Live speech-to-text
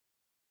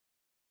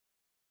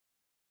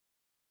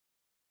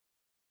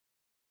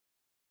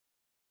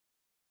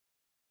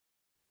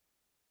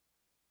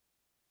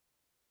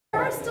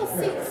are still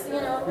seats, you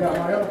know,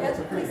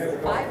 at least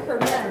 5 per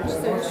bench,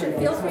 so you should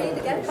feel free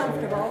to get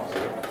comfortable.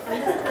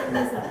 I'm just putting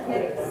this in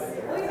case.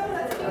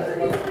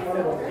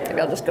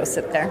 Maybe I'll just go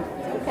sit there.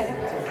 Okay.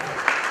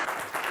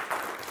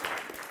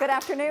 Good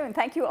afternoon.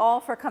 Thank you all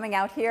for coming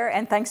out here,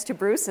 and thanks to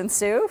Bruce and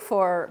Sue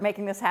for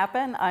making this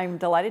happen. I'm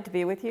delighted to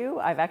be with you.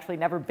 I've actually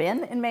never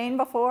been in Maine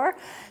before,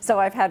 so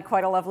I've had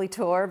quite a lovely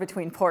tour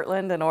between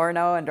Portland and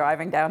Orono and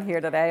driving down here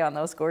today on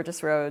those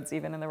gorgeous roads,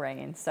 even in the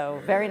rain.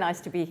 So very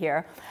nice to be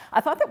here. I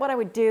thought that what I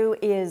would do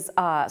is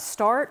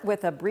start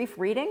with a brief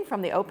reading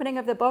from the opening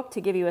of the book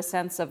to give you a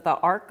sense of the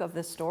arc of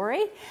the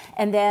story,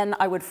 and then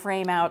I would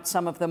frame out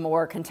some of the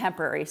more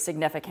contemporary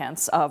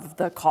significance of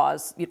the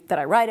cause that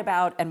I write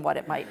about and what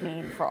it might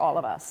mean for all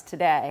of us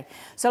today.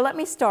 So let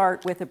me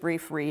start with a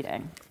brief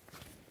reading.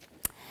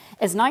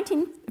 As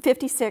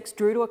 1956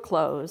 drew to a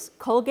close,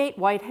 Colgate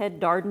Whitehead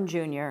Darden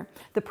Jr.,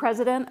 the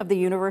president of the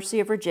University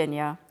of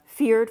Virginia,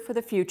 feared for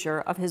the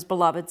future of his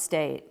beloved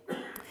state.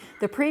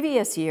 The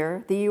previous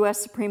year, the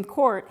U.S. Supreme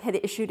Court had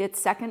issued its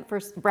second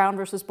Brown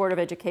versus Board of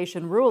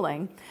Education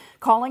ruling,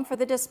 calling for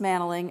the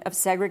dismantling of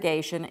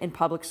segregation in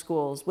public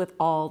schools with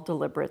all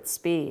deliberate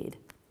speed.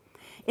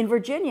 In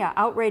Virginia,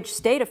 outraged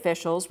state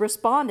officials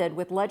responded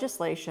with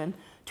legislation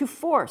to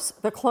force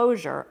the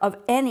closure of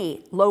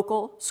any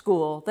local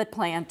school that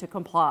planned to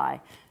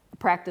comply, a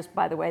practice,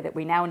 by the way, that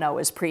we now know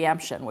as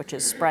preemption, which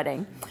is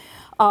spreading.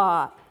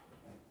 Some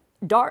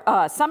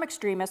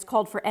extremists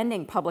called for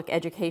ending public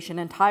education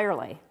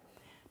entirely.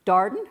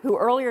 Darden, who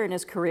earlier in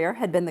his career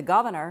had been the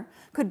governor,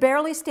 could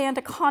barely stand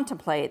to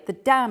contemplate the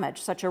damage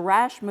such a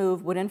rash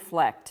move would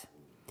inflict.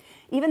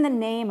 Even the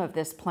name of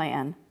this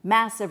plan,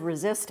 Massive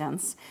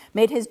Resistance,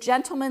 made his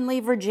gentlemanly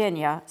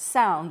Virginia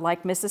sound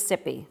like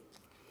Mississippi.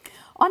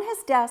 On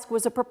his desk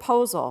was a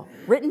proposal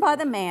written by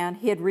the man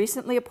he had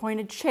recently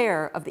appointed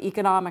chair of the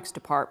economics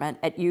department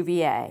at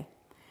UVA.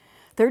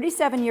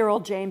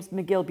 37-year-old James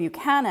McGill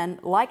Buchanan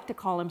liked to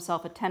call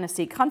himself a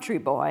Tennessee country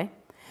boy,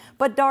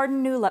 but Darden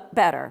knew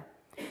better.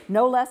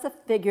 No less a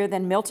figure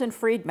than Milton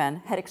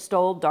Friedman had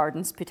extolled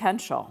Darden's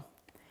potential.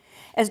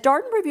 As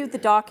Darden reviewed the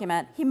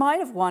document, he might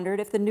have wondered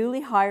if the newly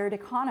hired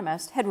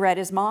economist had read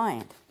his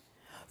mind.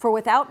 For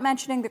without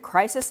mentioning the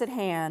crisis at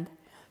hand,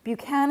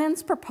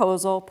 Buchanan's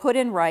proposal put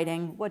in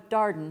writing what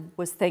Darden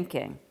was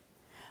thinking.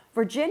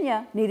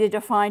 Virginia needed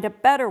to find a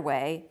better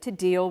way to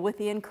deal with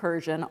the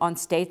incursion on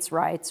states'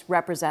 rights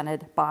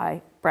represented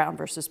by Brown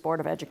versus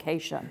Board of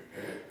Education.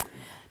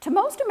 To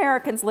most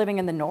Americans living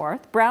in the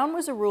North, Brown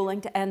was a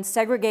ruling to end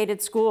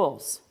segregated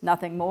schools,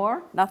 nothing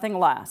more, nothing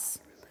less.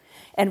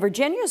 And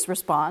Virginia's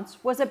response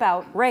was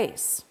about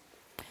race.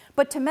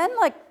 But to men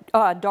like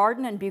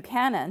Darden and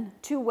Buchanan,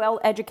 two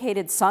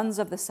well-educated sons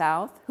of the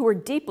South who were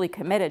deeply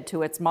committed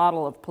to its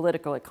model of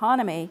political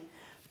economy,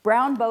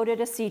 Brown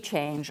voted a sea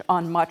change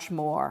on much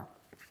more.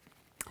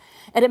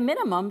 At a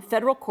minimum,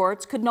 federal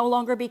courts could no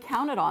longer be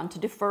counted on to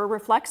defer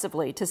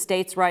reflexively to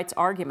states' rights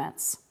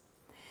arguments.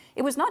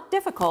 It was not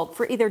difficult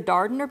for either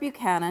Darden or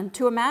Buchanan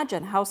to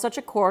imagine how such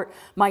a court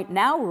might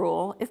now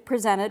rule if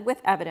presented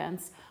with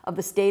evidence of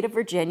the state of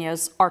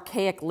Virginia's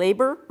archaic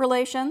labor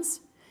relations,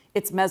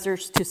 its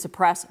measures to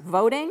suppress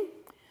voting,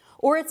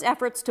 or its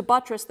efforts to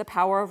buttress the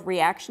power of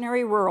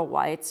reactionary rural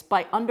whites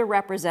by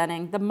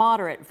underrepresenting the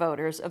moderate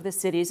voters of the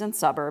cities and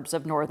suburbs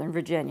of Northern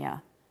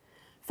Virginia.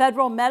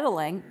 Federal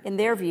meddling, in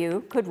their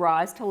view, could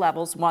rise to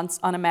levels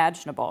once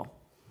unimaginable.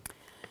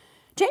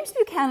 James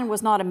Buchanan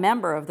was not a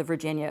member of the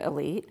Virginia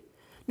elite,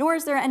 nor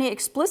is there any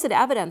explicit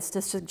evidence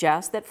to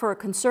suggest that for a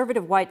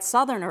conservative white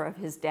Southerner of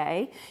his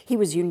day, he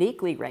was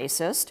uniquely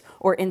racist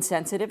or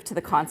insensitive to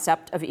the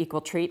concept of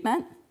equal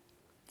treatment.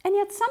 And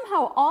yet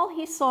somehow all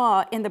he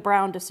saw in the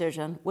Brown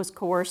decision was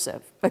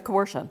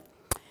coercion.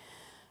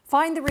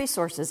 Find the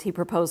resources, he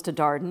proposed to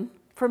Darden,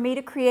 for me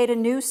to create a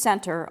new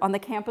center on the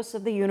campus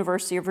of the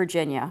University of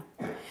Virginia,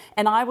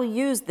 and I will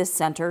use this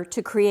center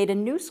to create a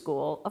new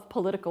school of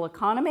political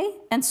economy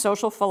and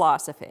social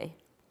philosophy.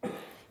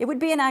 It would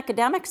be an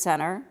academic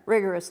center,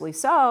 rigorously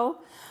so,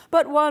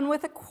 but one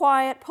with a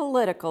quiet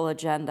political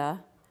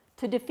agenda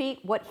to defeat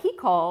what he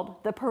called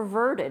the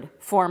perverted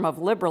form of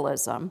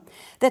liberalism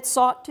that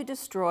sought to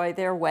destroy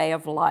their way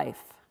of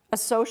life, a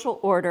social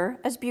order,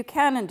 as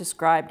Buchanan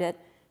described it,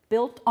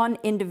 built on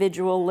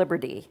individual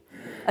liberty,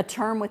 a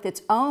term with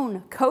its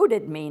own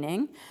coded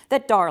meaning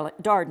that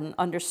Darden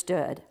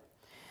understood.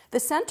 The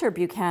center,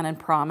 Buchanan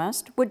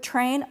promised, would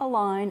train a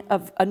line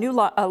of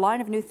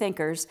new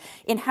thinkers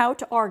in how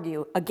to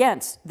argue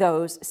against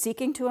those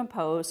seeking to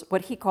impose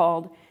what he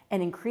called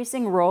an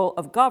increasing role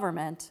of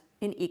government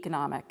in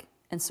economic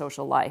and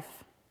social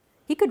life.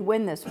 He could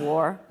win this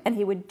war, and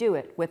he would do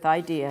it with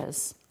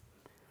ideas.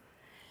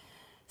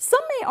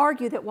 Some may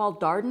argue that while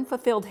Darden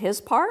fulfilled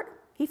his part,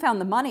 he found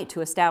the money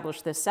to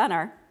establish this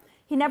center,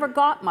 he never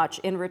got much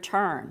in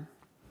return.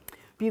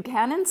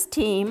 Buchanan's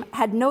team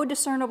had no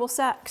discernible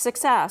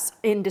success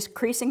in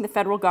decreasing the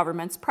federal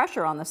government's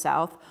pressure on the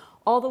South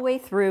all the way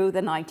through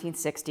the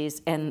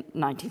 1960s and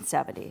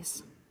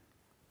 1970s.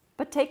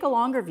 But take a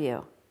longer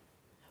view.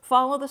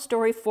 Follow the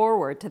story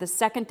forward to the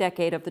second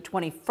decade of the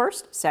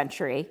 21st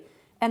century,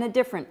 and a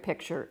different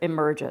picture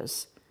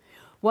emerges.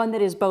 One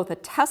that is both a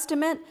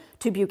testament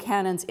to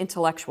Buchanan's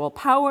intellectual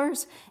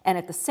powers and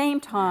at the same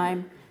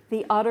time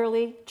the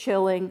utterly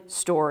chilling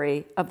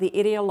story of the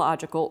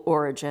ideological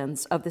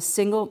origins of the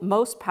single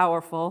most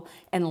powerful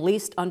and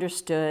least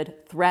understood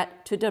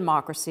threat to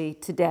democracy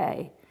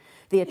today,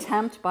 the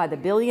attempt by the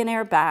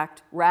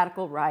billionaire-backed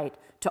radical right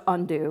to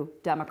undo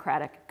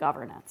democratic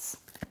governance.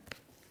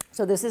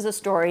 So this is a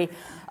story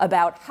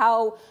about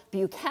how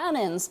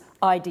Buchanan's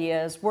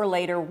ideas were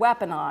later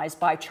weaponized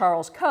by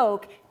Charles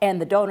Koch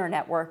and the donor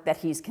network that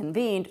he's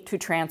convened to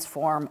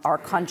transform our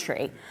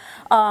country.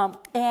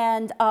 I'll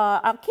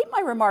keep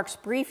my remarks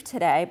brief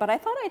today, but I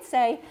thought I'd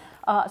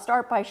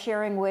start by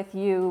sharing with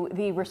you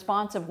the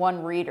response of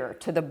one reader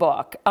to the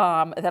book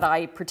that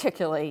I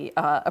particularly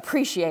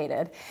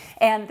appreciated.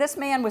 And this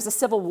man was a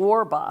Civil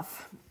War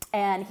buff.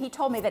 And he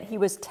told me that he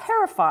was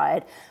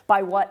terrified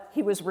by what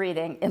he was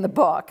reading in the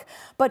book,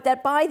 but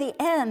that by the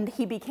end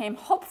he became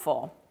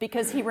hopeful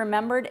because he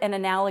remembered an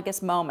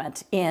analogous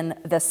moment in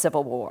the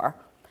Civil War.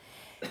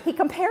 He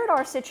compared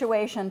our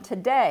situation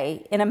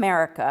today in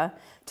America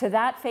to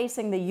that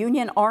facing the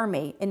Union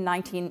Army in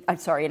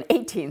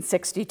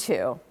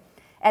 1862.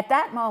 At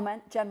that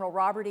moment, General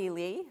Robert E.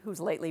 Lee,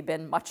 who's lately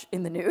been much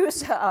in the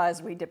news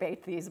as we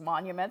debate these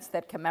monuments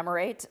that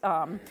commemorate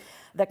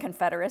the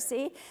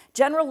Confederacy,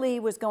 General Lee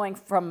was going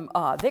from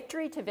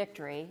victory to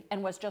victory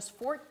and was just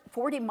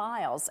 40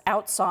 miles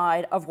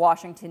outside of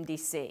Washington,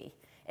 D.C.,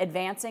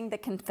 advancing the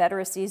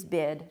Confederacy's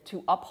bid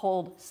to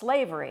uphold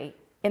slavery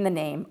in the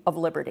name of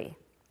liberty.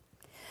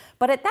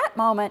 But at that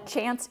moment,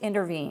 chance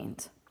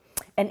intervened.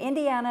 An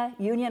Indiana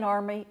Union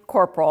Army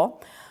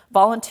corporal,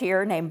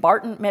 volunteer named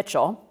Barton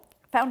Mitchell,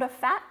 found a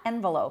fat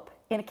envelope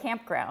in a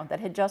campground that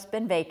had just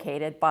been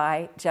vacated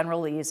by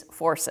General Lee's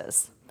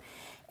forces.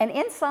 And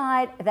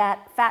inside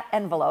that fat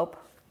envelope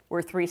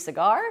were 3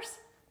 cigars,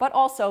 but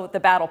also the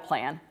battle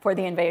plan for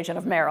the invasion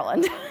of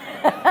Maryland.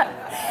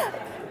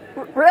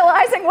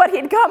 Realizing what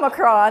he'd come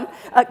upon,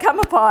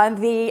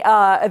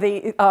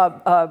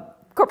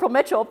 Corporal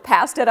Mitchell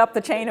passed it up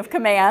the chain of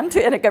command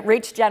and it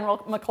reached General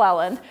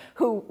MacLean,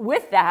 who,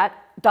 with that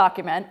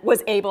document,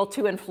 was able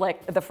to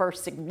inflict the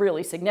first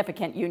really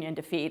significant Union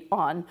defeat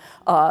on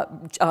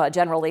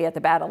General Lee at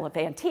the Battle of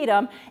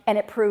Antietam, and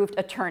it proved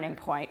a turning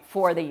point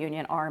for the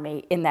Union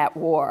Army in that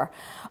war.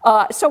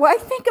 So I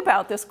think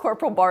about this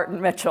Corporal Barton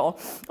Mitchell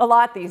a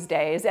lot these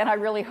days, and I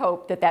really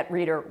hope that that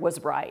reader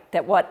was right,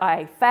 that what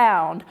I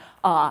found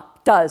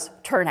does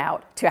turn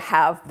out to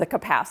have the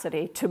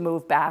capacity to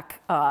move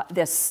back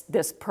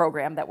this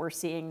program that we're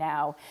seeing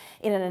now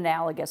in an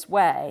analogous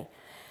way.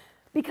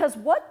 Because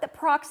what the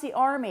proxy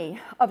army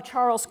of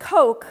Charles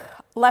Koch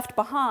left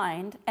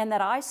behind, and that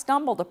I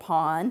stumbled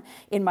upon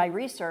in my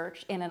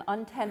research in an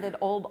untended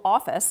old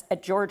office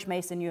at George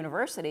Mason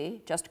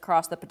University, just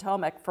across the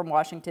Potomac from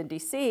Washington,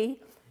 D.C.,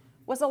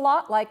 was a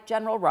lot like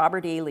General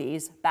Robert E.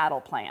 Lee's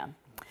battle plan.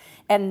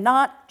 And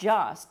not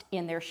just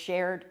in their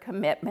shared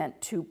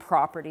commitment to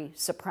property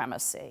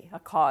supremacy, a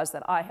cause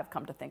that I have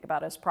come to think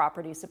about as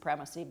property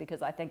supremacy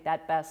because I think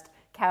that best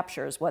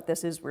captures what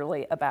this is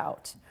really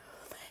about.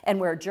 And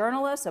where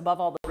journalists, above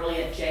all the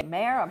brilliant Jane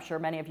Mayer, I'm sure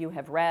many of you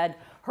have read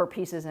her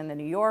pieces in the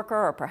New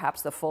Yorker or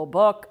perhaps the full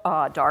book,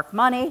 Dark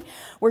Money,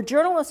 where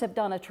journalists have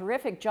done a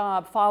terrific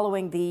job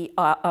following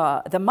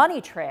the money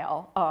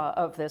trail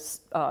of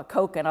this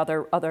Koch and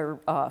other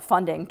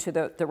funding to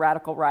the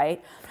radical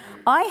right.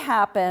 I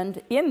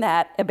happened in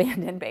that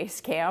abandoned base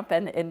camp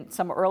and in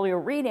some earlier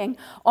reading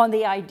on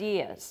the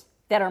ideas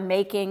that are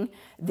making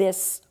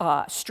this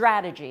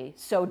strategy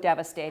so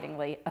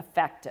devastatingly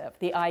effective,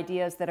 the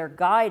ideas that are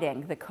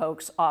guiding the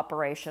Koch's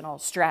operational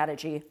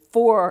strategy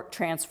for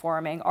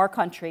transforming our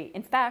country,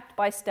 in fact,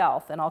 by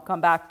stealth, and I'll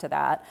come back to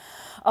that.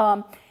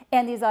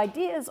 And these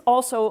ideas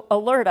also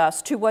alert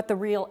us to what the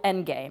real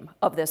endgame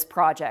of this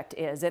project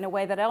is in a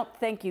way that I don't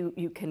think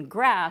you can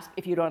grasp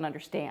if you don't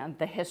understand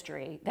the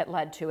history that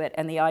led to it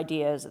and the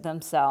ideas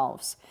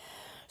themselves.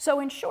 So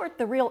in short,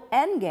 the real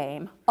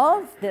endgame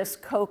of this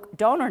Koch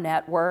donor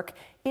network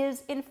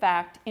is, in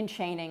fact,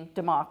 enchaining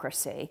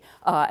democracy,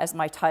 as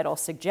my title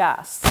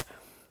suggests.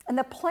 And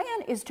the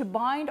plan is to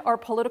bind our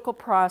political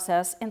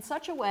process in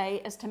such a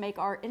way as to make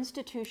our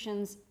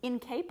institutions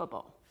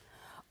incapable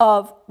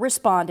of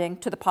responding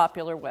to the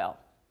popular will,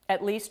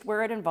 at least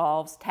where it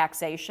involves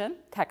taxation,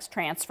 tax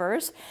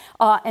transfers,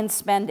 and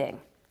spending.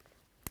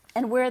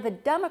 And where the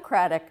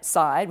Democratic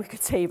side, we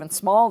could say even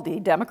small d,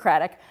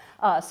 Democratic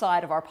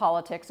side of our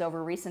politics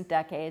over recent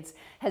decades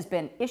has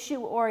been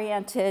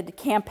issue-oriented,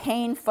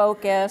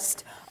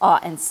 campaign-focused,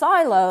 and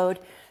siloed,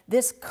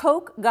 this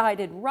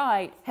Koch-guided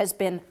right has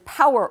been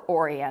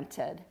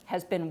power-oriented,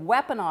 has been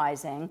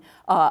weaponizing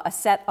a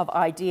set of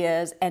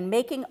ideas and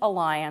making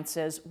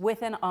alliances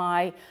with an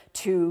eye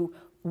to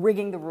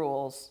rigging the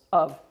rules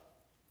of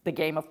the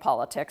game of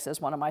politics, as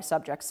one of my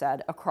subjects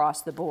said,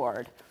 across the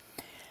board.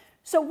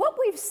 So what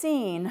we've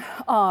seen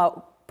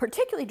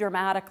particularly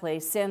dramatically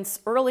since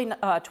early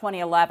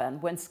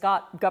 2011, when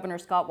Governor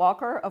Scott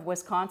Walker of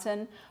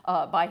Wisconsin,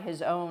 by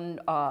his own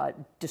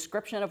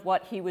description of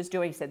what he was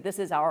doing, said, "This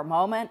is our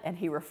moment," and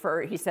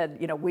he said,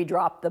 you know, we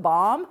dropped the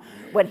bomb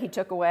when he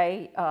took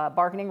away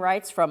bargaining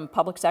rights from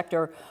public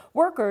sector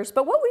workers.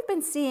 But what we've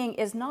been seeing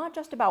is not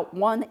just about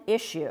one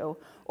issue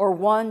or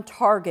one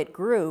target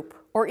group,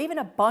 or even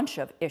a bunch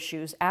of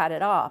issues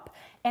added up.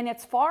 And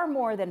it's far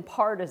more than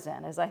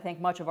partisan, as I think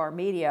much of our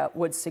media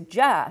would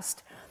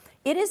suggest.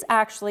 It is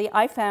actually,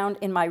 I found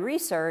in my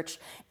research,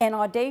 an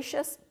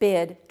audacious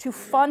bid to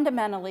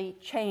fundamentally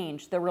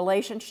change the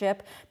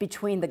relationship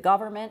between the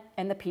government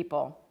and the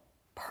people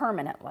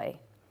permanently.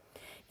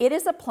 It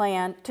is a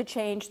plan to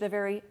change the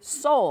very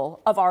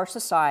soul of our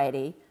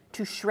society,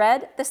 to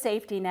shred the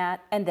safety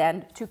net and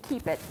then to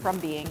keep it from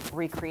being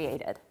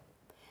recreated.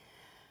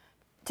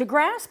 To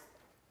grasp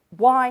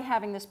why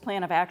having this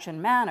plan of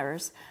action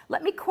matters,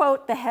 let me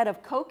quote the head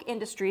of Koch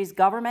Industries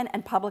Government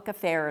and Public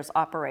Affairs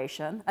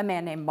operation, a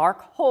man named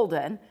Mark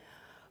Holden,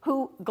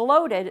 who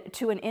gloated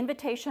to an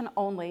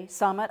invitation-only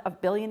summit of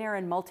billionaire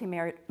and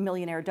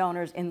multimillionaire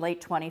donors in late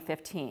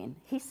 2015.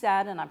 He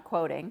said, and I'm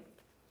quoting,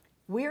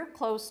 "We're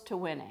close to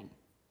winning.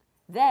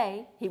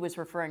 They," he was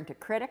referring to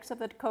critics of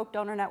the Koch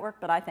donor network,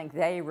 but I think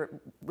they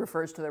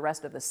refers to the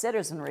rest of the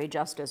citizenry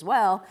just as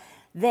well,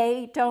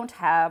 "they don't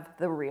have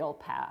the real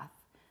path.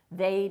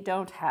 They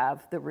don't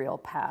have the real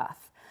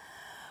path."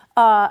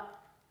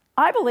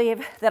 I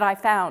believe that I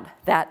found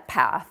that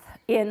path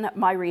in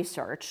my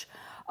research,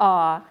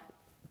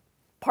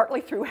 partly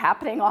through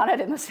happening on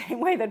it in the same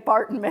way that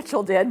Barton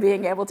Mitchell did,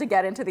 being able to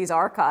get into these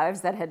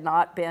archives that had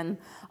not been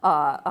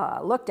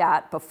looked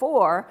at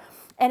before.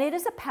 And it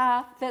is a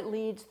path that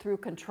leads through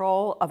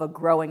control of a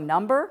growing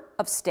number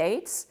of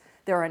states.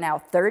 There are now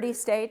 30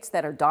 states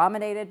that are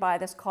dominated by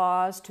this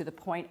cause to the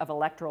point of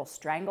electoral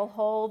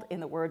stranglehold,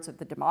 in the words of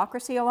the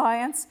Democracy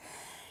Alliance.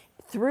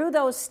 Through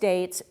those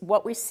states,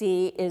 what we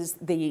see is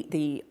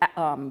the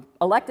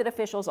elected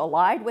officials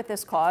allied with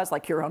this cause,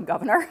 like your own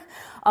governor,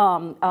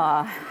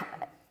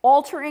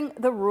 altering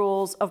the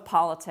rules of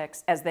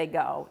politics as they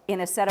go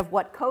in a set of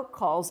what Koch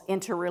calls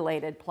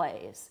interrelated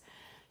plays.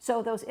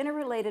 So those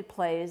interrelated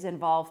plays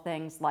involve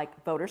things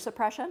like voter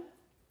suppression,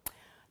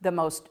 the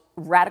most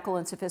radical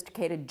and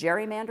sophisticated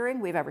gerrymandering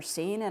we've ever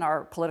seen in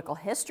our political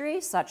history,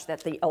 such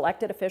that the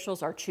elected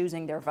officials are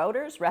choosing their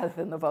voters rather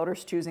than the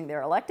voters choosing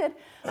their elected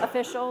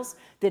officials,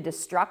 the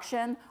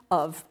destruction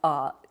of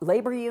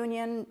labor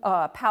union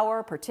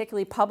power,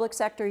 particularly public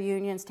sector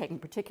unions, taking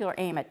particular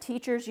aim at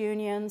teachers'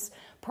 unions,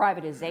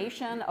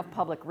 privatization of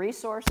public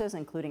resources,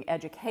 including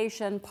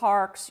education,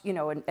 parks, you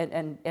know,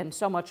 and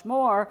so much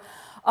more.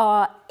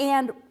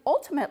 And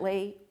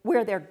ultimately,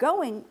 where they're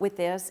going with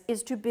this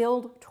is to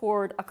build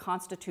toward a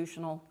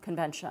constitutional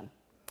convention.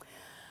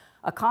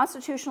 A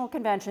constitutional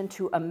convention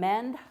to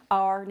amend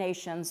our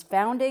nation's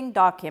founding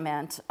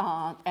document,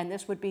 and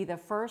this would be the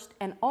first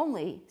and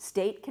only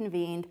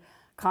state-convened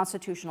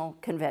constitutional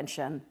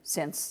convention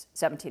since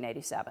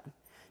 1787.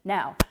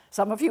 Now,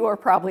 some of you are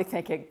probably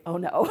thinking, oh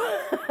no,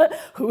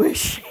 who is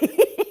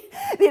she?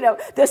 You know,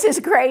 this is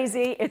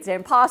crazy, it's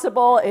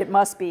impossible, it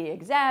must be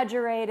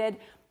exaggerated,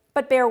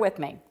 but bear with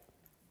me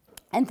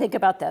and think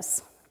about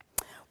this.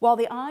 While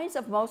the eyes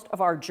of most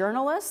of our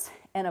journalists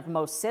and of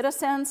most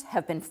citizens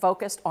have been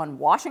focused on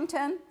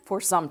Washington for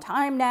some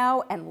time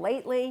now, and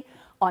lately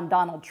on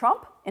Donald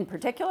Trump in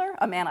particular,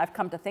 a man I've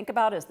come to think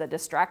about as the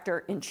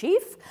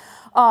distractor-in-chief,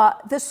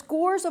 the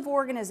scores of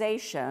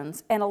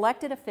organizations and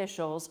elected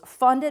officials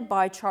funded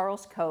by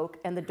Charles Koch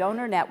and the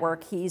donor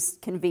network he's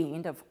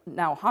convened, of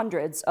now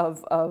hundreds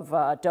of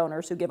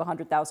donors who give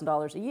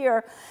 $100,000 a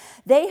year,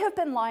 they have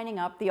been lining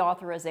up the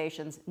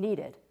authorizations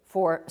needed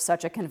for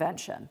such a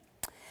convention.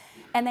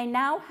 And they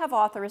now have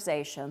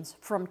authorizations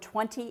from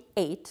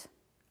 28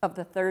 of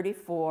the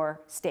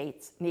 34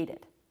 states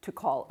needed to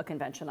call a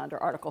convention under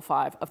Article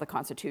 5 of the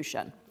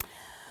Constitution.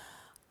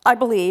 I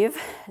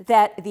believe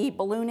that the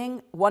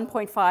ballooning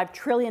 $1.5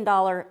 trillion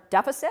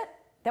deficit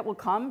that will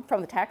come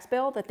from the tax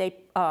bill that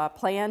they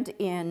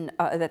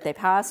that they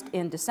passed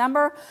in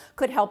December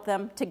could help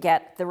them to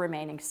get the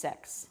remaining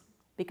 6.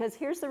 Because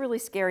here's the really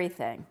scary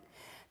thing.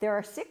 There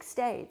are 6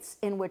 states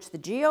in which the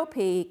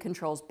GOP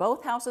controls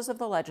both houses of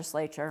the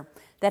legislature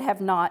that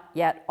have not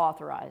yet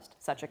authorized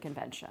such a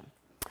convention.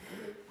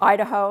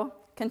 Idaho,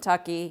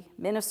 Kentucky,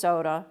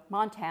 Minnesota,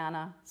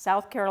 Montana,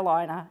 South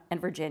Carolina,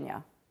 and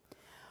Virginia.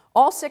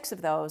 All 6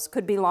 of those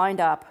could be lined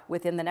up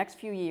within the next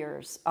few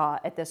years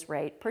at this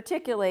rate,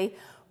 particularly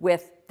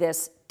with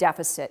this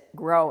deficit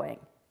growing.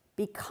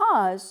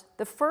 Because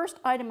the first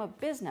item of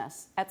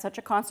business at such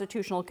a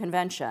constitutional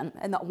convention,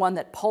 and the one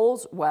that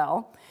polls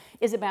well,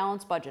 is a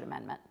balanced budget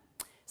amendment,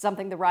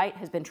 something the right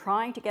has been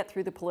trying to get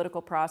through the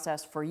political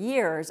process for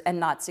years and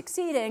not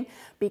succeeding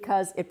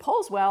because it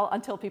polls well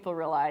until people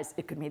realize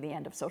it could mean the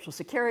end of Social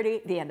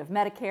Security, the end of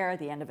Medicare,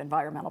 the end of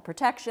environmental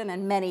protection,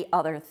 and many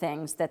other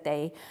things that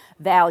they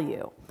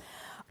value.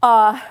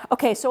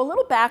 Okay, so a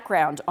little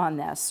background on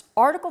this.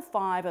 Article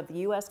 5 of the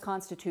U.S.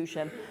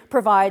 Constitution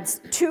provides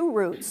two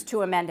routes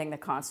to amending the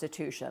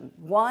Constitution.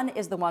 One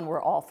is the one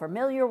we're all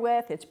familiar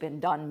with. It's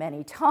been done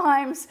many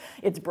times.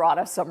 It's brought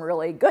us some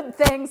really good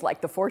things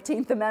like the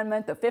 14th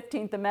Amendment, the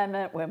 15th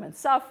Amendment, women's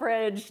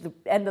suffrage, the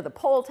end of the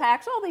poll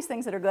tax, all these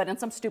things that are good, and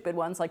some stupid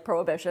ones like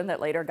prohibition that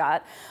later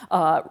got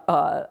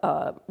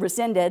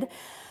rescinded.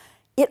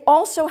 It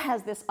also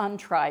has this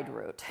untried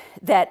route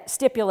that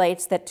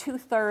stipulates that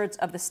 2/3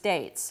 of the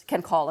states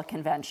can call a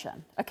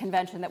convention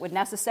that would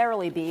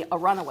necessarily be a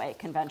runaway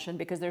convention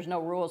because there's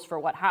no rules for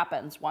what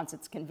happens once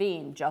it's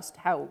convened, just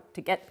how to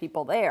get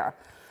people there.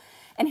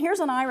 And here's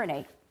an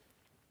irony.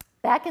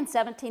 Back in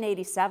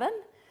 1787,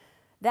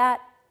 that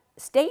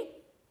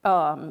state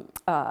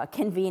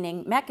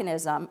convening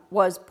mechanism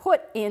was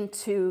put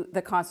into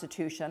the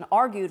Constitution,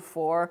 argued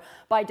for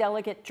by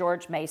Delegate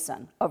George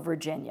Mason of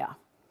Virginia.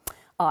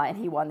 And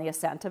he won the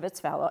assent of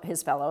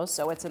his fellows,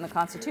 so it's in the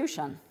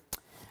Constitution.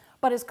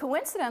 But as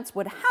coincidence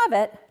would have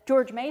it,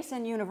 George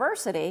Mason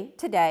University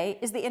today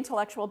is the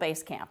intellectual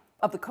base camp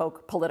of the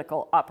Koch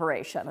political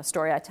operation, a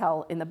story I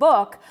tell in the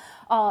book,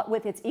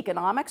 with its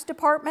economics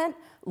department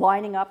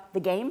lining up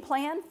the game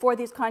plan for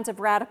these kinds of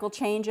radical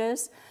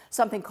changes,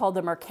 something called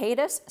the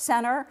Mercatus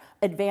Center,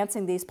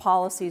 advancing these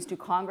policies to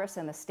Congress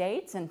and the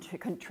states and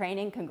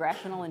training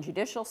congressional and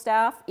judicial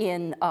staff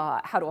in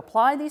how to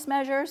apply these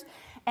measures,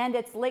 and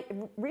its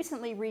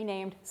recently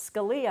renamed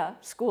Scalia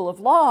School of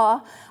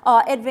Law,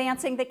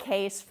 advancing the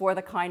case for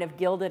the kind of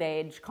Gilded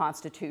Age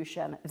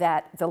constitution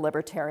that the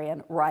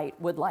libertarian right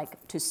would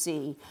like to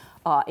see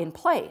in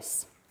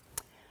place.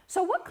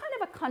 So what kind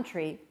of a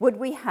country would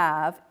we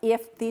have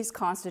if these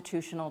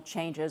constitutional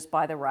changes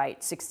by the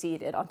right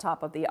succeeded on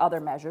top of the other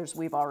measures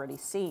we've already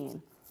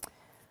seen?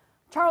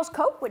 Charles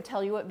Koch would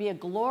tell you it would be a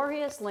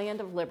glorious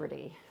land of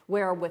liberty,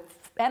 where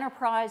with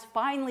enterprise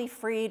finally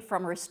freed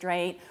from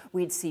restraint,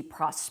 we'd see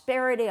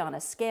prosperity on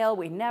a scale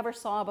we never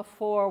saw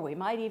before. We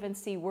might even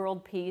see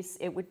world peace.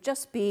 It would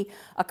just be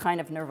a kind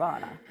of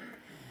nirvana.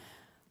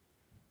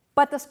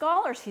 But the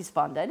scholars he's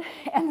funded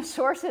and the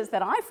sources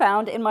that I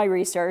found in my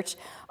research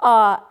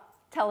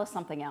tell us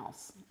something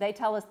else. They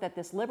tell us that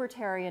this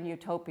libertarian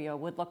utopia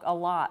would look a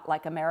lot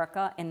like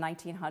America in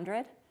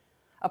 1900.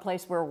 A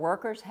place where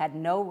workers had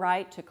no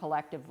right to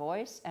collective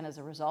voice, and as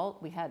a result,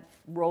 we had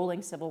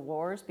rolling civil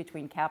wars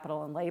between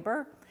capital and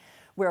labor,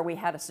 where we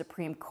had a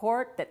Supreme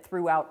Court that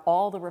threw out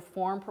all the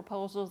reform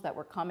proposals that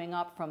were coming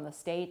up from the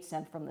states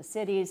and from the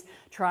cities,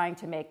 trying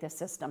to make the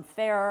system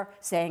fairer,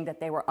 saying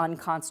that they were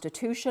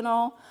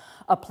unconstitutional,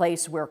 a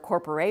place where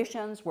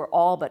corporations were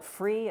all but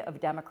free of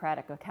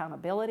democratic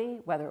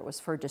accountability, whether it was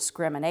for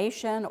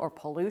discrimination or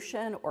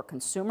pollution or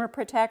consumer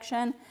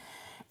protection,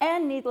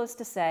 and needless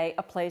to say,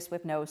 a place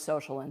with no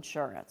social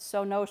insurance,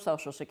 so no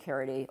Social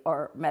Security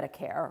or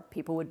Medicare.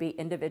 People would be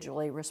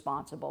individually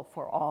responsible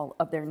for all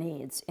of their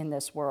needs in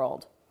this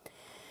world.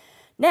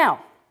 Now,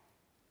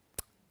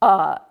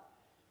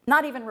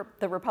 not even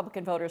the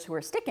Republican voters who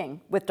are sticking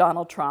with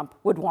Donald Trump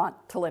would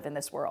want to live in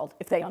this world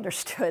if they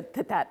understood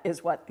that that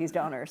is what these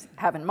donors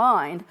have in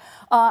mind.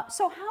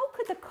 So how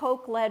could the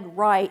Koch-led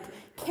right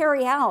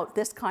carry out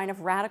this kind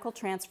of radical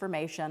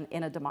transformation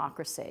in a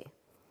democracy?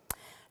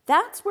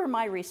 That's where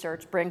my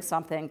research brings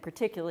something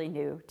particularly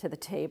new to the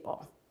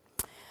table.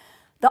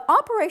 The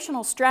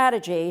operational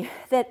strategy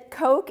that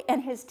Koch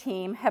and his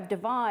team have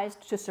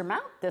devised to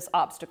surmount this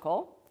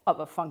obstacle of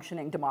a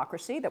functioning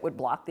democracy that would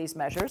block these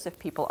measures if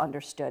people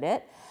understood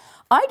it,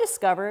 I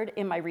discovered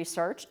in my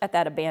research at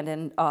that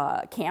abandoned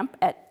camp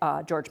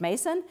at George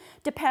Mason,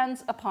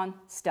 depends upon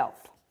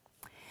stealth.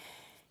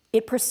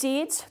 It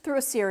proceeds through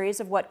a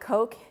series of what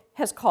Koch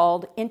has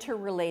called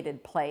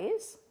interrelated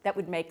plays that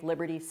would make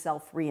liberty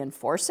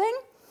self-reinforcing.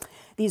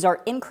 These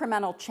are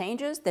incremental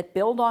changes that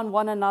build on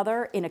one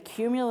another in a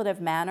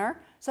cumulative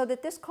manner so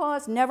that this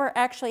cause never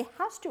actually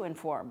has to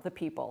inform the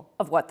people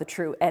of what the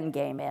true end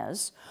game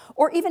is,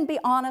 or even be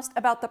honest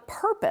about the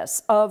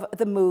purpose of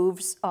the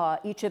moves,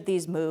 each of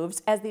these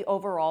moves, as the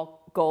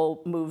overall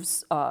goal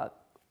moves,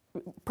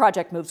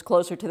 project moves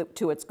closer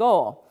to its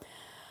goal.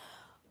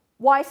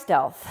 Why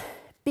stealth?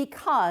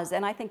 Because,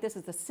 and I think this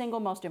is the single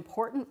most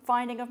important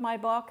finding of my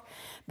book,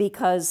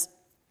 because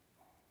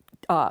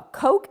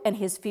Koch and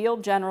his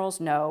field generals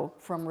know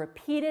from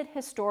repeated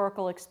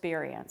historical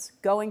experience,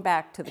 going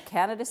back to the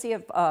candidacy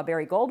of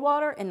Barry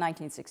Goldwater in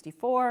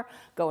 1964,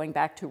 going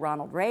back to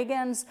Ronald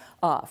Reagan's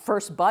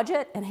first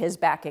budget and his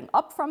backing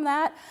up from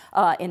that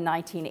in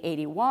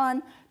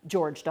 1981,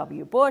 George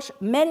W. Bush,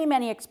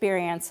 many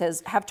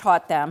experiences have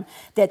taught them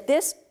that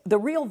the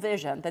real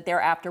vision that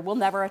they're after will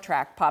never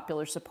attract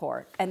popular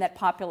support, and that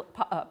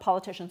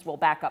politicians will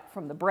back up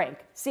from the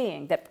brink,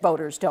 seeing that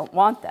voters don't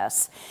want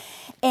this.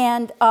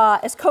 And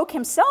as Koch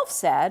himself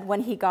said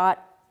when he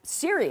got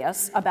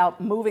serious about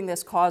moving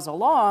this cause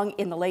along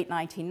in the late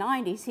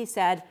 1990s, he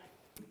said,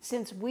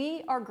 "Since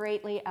we are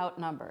greatly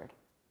outnumbered,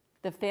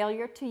 the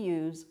failure to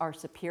use our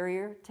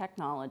superior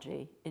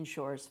technology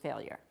ensures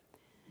failure."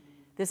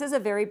 This is a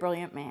very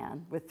brilliant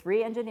man with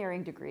 3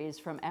 engineering degrees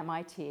from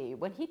MIT.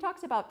 When he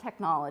talks about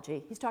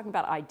technology, he's talking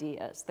about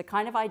ideas, the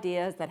kind of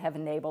ideas that have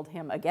enabled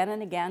him again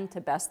and again to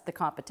best the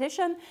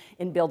competition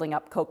in building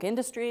up Koch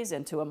Industries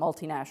into a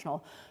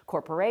multinational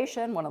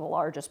corporation, one of the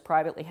largest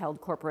privately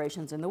held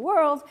corporations in the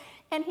world.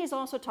 And he's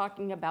also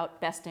talking about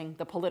besting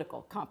the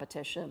political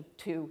competition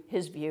to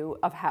his view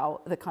of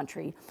how the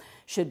country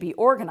should be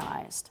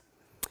organized.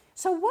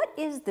 So what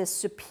is this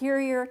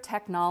superior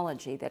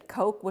technology that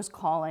Koch was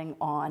calling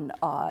on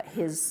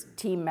his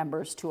team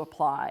members to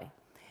apply?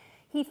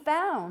 He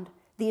found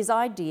these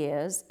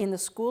ideas in the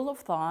school of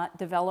thought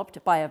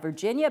developed by a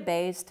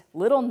Virginia-based,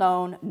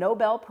 little-known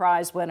Nobel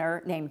Prize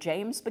winner named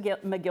James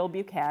McGill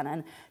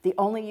Buchanan, the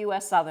only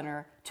U.S.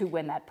 Southerner to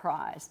win that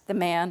prize. The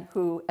man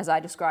who, as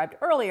I described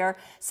earlier,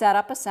 set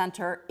up a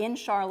center in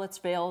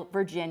Charlottesville,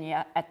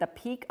 Virginia, at the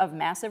peak of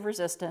massive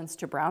resistance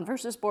to Brown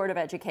versus Board of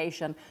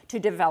Education to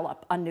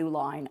develop a new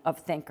line of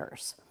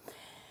thinkers.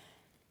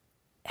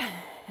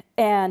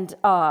 And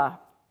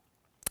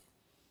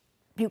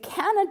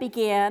Buchanan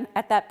began,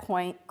 at that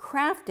point,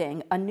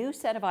 crafting a new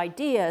set of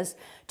ideas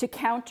to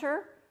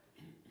counter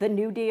the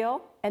New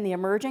Deal and the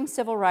emerging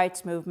civil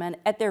rights movement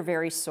at their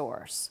very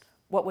source,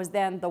 what was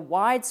then the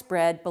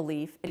widespread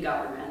belief in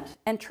government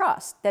and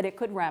trust that it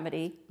could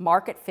remedy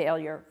market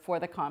failure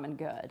for the common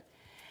good.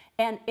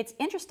 And it's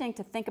interesting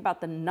to think about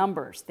the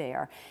numbers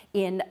there.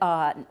 In,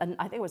 I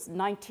think it was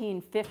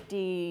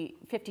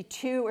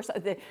 1952 or so,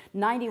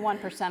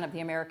 91% of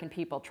the American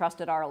people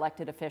trusted our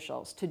elected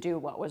officials to do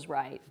what was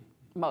right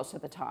most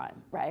of the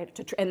time,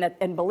 right?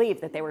 And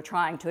believed that they were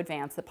trying to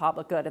advance the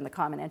public good and the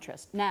common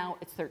interest. Now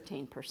it's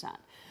 13%.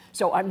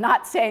 So I'm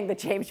not saying that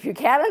James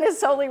Buchanan is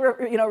solely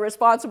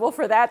responsible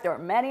for that. There are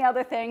many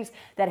other things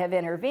that have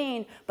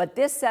intervened, but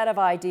this set of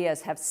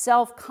ideas have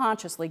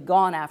self-consciously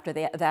gone after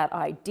that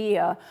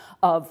idea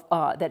of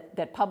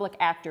that public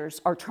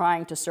actors are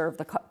trying to serve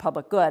the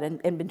public good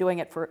and been doing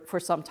it for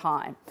some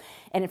time.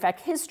 And in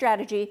fact, his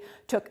strategy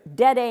took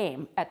dead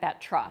aim at that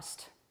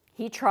trust.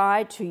 He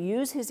tried to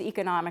use his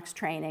economics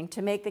training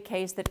to make the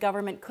case that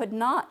government could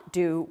not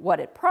do what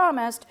it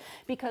promised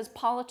because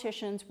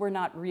politicians were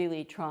not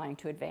really trying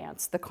to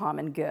advance the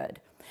common good.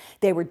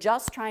 They were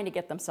just trying to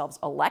get themselves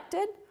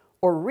elected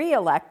or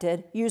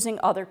re-elected using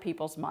other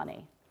people's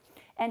money.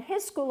 And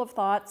his school of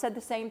thought said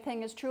the same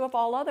thing is true of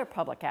all other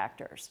public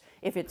actors.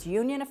 If it's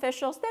union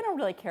officials, they don't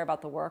really care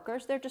about the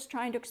workers. They're just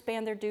trying to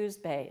expand their dues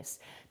base.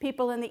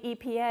 People in the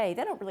EPA,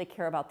 they don't really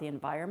care about the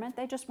environment.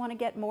 They just want to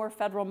get more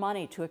federal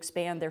money to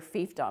expand their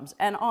fiefdoms,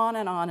 and on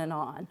and on and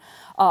on.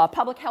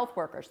 Public health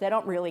workers, they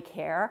don't really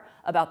care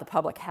about the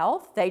public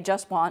health. They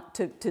just want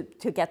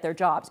to get their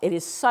jobs. It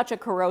is such a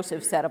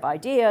corrosive set of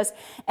ideas,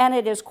 and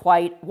it is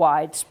quite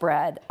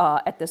widespread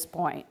at this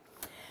point.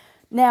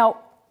 Now,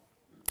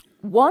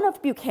 one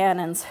of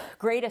Buchanan's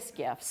greatest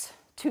gifts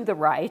to the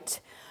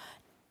right,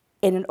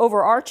 in an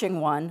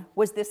overarching one,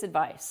 was this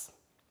advice.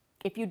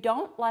 If you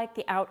don't like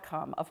the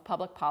outcome of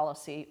public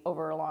policy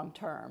over a long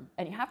term,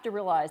 and you have to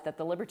realize that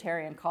the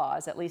libertarian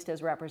cause, at least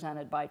as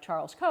represented by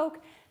Charles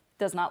Koch,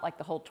 does not like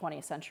the whole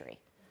 20th century.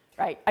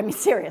 Right? I mean,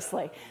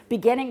 seriously,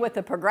 beginning with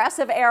the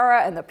Progressive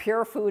Era and the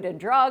Pure Food and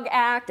Drug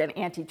Act and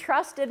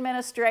Antitrust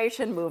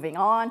Administration, moving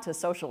on to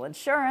social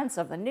insurance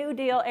of the New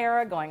Deal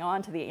era, going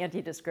on to the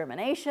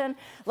anti-discrimination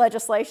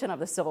legislation of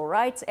the Civil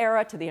Rights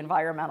era, to the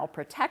environmental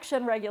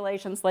protection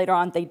regulations later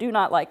on. They do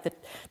not like the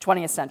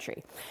 20th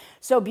century.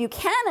 So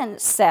Buchanan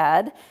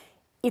said,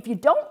 if you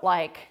don't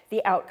like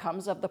the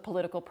outcomes of the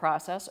political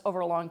process over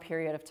a long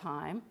period of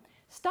time,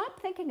 stop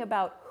thinking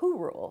about who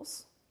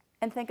rules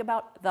and think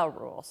about the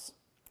rules.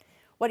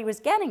 What he was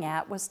getting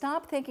at was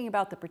stop thinking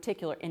about the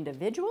particular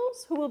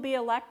individuals who will be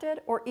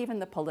elected or even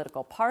the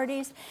political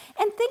parties,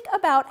 and think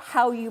about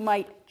how you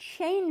might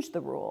change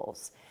the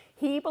rules.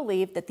 He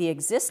believed that the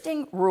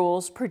existing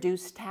rules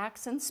produce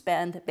tax and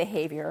spend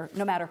behavior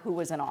no matter who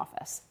was in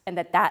office, and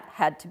that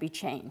had to be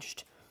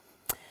changed.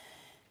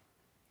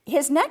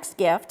 His next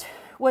gift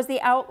was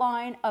the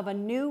outline of a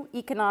new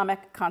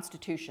economic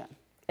constitution,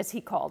 as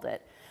he called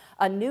it.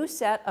 A new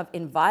set of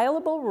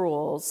inviolable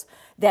rules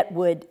that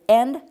would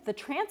end the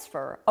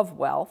transfer of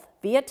wealth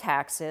via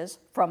taxes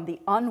from the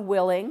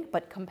unwilling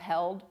but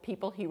compelled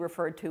people he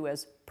referred to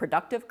as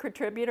productive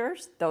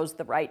contributors, those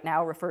the right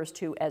now refers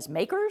to as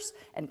makers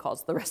and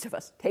calls the rest of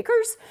us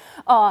takers.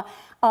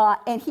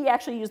 And he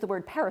actually used the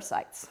word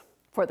parasites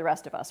for the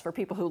rest of us, for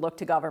people who look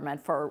to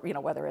government for,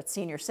 whether it's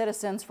senior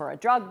citizens for a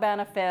drug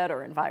benefit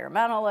or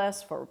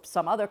environmentalists for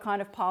some other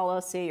kind of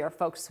policy or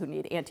folks who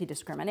need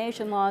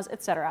anti-discrimination laws,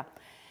 et cetera.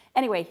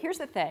 Anyway, here's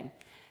the thing.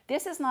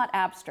 This is not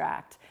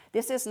abstract.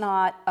 This is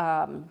not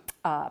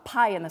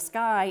pie in the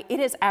sky. It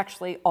has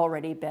actually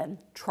already been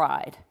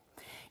tried.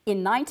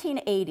 In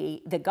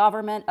 1980, the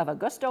government of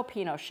Augusto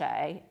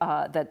Pinochet,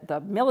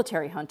 the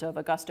military junta of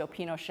Augusto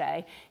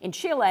Pinochet in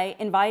Chile,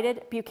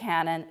 invited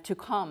Buchanan to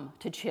come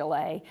to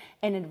Chile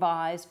and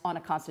advise on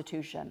a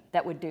constitution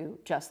that would do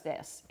just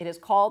this. It is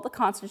called the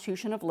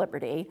Constitution of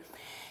Liberty.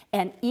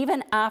 And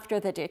even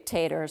after the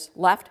dictators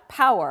left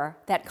power,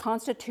 that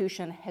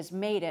constitution has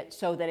made it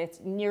so that it's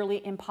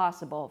nearly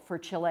impossible for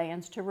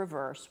Chileans to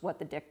reverse what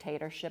the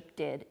dictatorship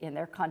did in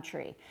their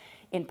country.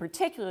 In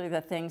particular, the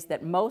things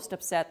that most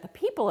upset the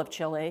people of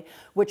Chile,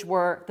 which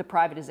were the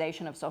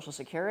privatization of Social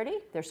Security,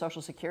 their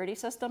Social Security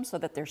system, so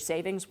that their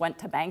savings went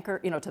to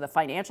to the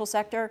financial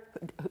sector,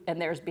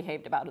 and theirs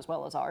behaved about as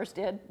well as ours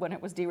did when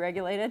it was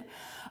deregulated,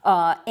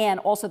 and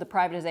also the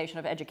privatization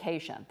of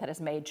education that has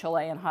made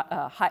Chilean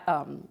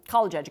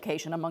college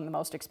education among the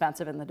most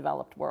expensive in the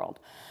developed world.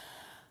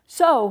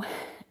 So,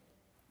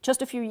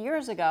 just a few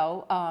years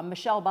ago,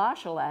 Michelle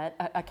Bachelet,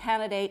 a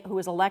candidate who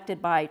was elected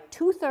by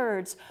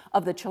 2/3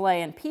 of the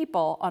Chilean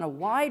people on a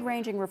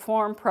wide-ranging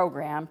reform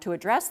program to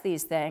address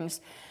these things,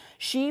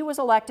 she was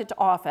elected to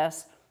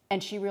office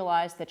and she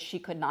realized that she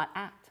could not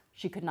act.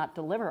 She could not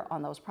deliver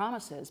on those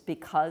promises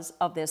because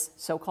of this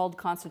so-called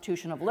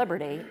Constitution of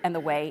Liberty and the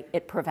way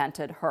it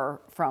prevented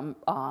her from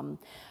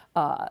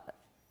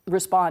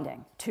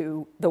responding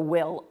to the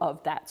will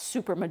of that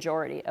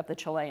supermajority of the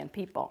Chilean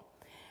people.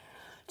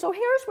 So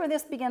here's where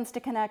this begins to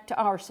connect to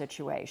our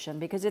situation,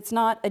 because it's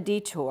not a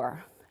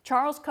detour.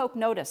 Charles Koch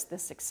noticed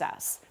this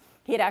success.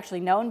 He had actually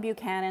known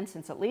Buchanan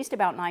since at least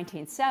about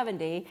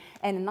 1970,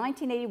 and in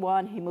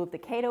 1981 he moved the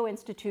Cato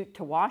Institute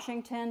to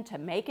Washington to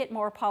make it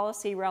more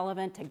policy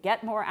relevant, to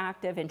get more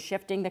active in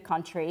shifting the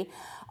country,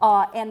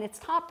 and its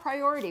top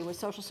priority was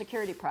Social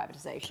Security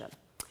privatization.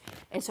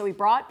 And so they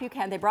brought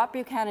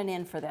Buchanan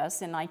in for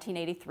this in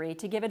 1983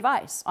 to give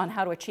advice on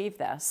how to achieve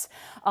this.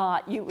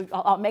 I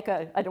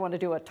don't want to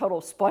do a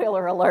total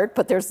spoiler alert,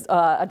 but there's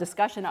a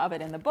discussion of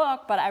it in the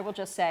book, but I will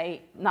just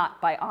say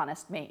not by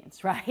honest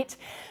means, right?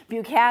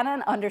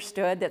 Buchanan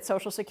understood that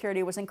Social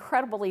Security was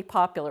incredibly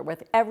popular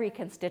with every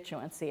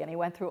constituency, and he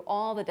went through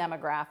all the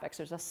demographics.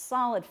 There's a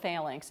solid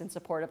phalanx in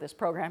support of this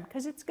program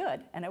because it's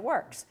good and it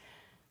works.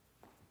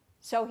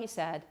 So he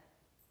said,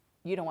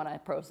 you don't want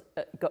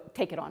to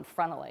take it on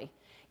frontally.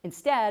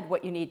 Instead,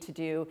 what you need to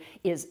do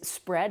is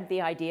spread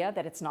the idea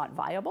that it's not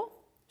viable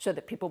so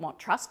that people won't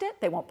trust it,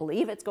 they won't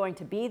believe it's going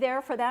to be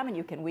there for them, and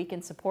you can weaken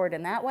support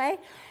in that way.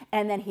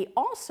 And then he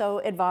also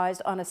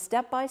advised on a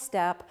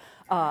step-by-step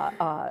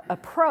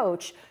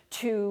approach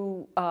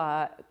to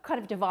kind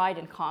of divide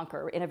and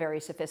conquer in a very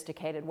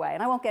sophisticated way.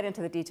 And I won't get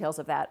into the details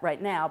of that right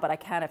now, but I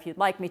can if you'd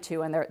like me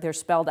to, and they're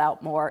spelled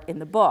out more in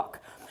the book.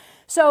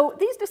 So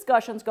these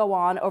discussions go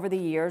on over the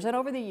years, and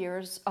over the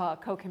years,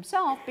 Koch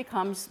himself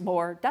becomes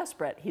more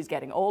desperate. He's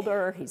getting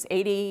older, he's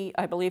 80,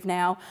 I believe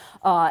now,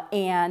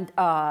 and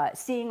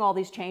seeing all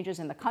these changes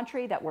in the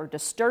country that were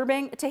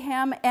disturbing to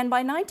him. And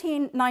by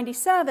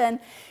 1997,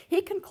 he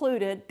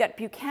concluded that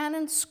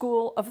Buchanan's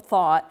school of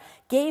thought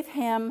gave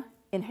him,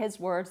 in his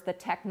words, the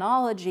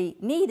technology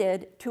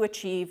needed to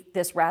achieve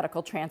this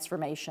radical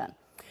transformation.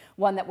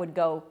 One that would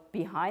go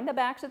behind the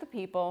backs of the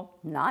people,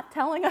 not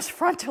telling us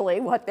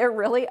frontally what they're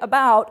really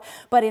about,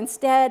 but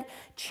instead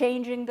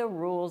changing the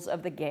rules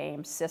of the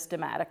game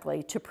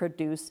systematically to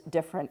produce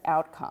different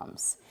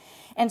outcomes.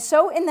 And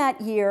so in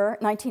that year,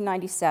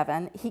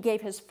 1997, he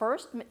gave his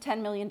first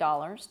 $10 million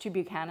to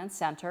Buchanan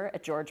Center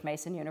at George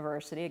Mason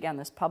University, again,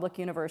 this public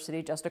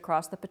university just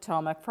across the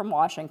Potomac from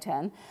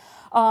Washington.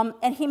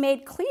 And he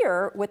made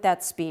clear with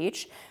that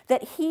speech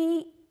that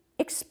he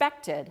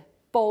expected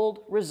bold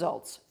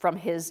results from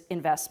his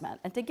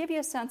investment. And to give you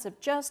a sense of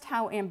just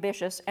how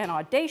ambitious and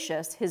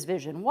audacious his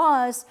vision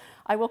was,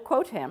 I will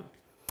quote him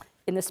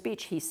in the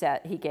speech he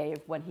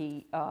gave when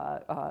he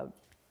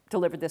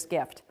delivered this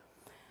gift.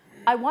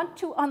 "I want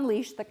to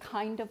unleash the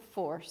kind of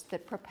force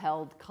that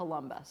propelled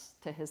Columbus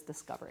to his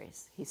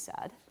discoveries," he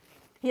said.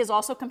 He has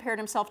also compared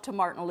himself to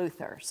Martin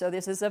Luther, so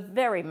this is a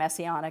very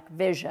messianic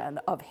vision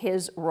of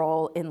his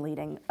role in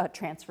leading a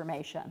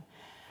transformation.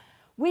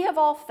 We have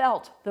all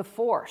felt the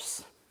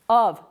force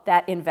of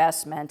that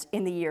investment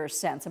in the years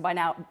since, and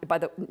by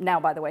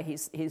the way,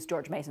 he's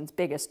George Mason's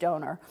biggest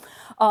donor.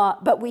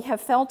 But we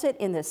have felt it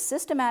in this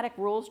systematic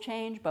rules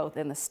change, both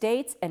in the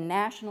states and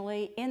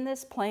nationally, in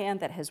this plan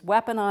that has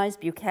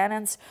weaponized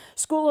Buchanan's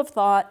school of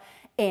thought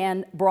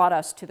and brought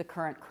us to the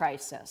current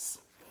crisis.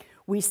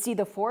 We see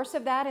the force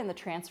of that in the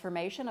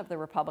transformation of the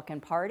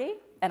Republican Party,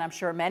 and I'm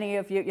sure many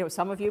of you,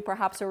 some of you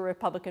perhaps are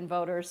Republican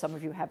voters, some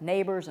of you have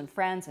neighbors and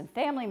friends and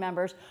family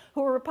members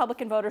who are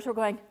Republican voters who are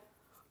going,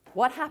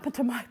 what happened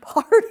to my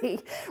party,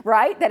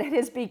 right? That it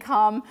has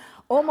become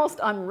almost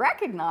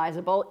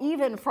unrecognizable,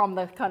 even from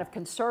the kind of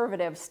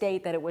conservative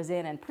state that it was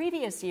in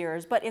previous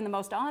years, but in the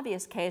most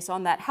obvious case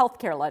on that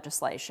healthcare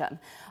legislation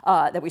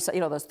that we saw,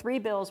 those 3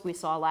 bills we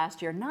saw last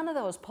year, none of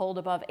those polled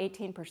above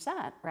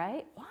 18%,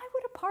 right? Why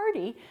would a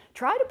party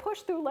try to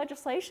push through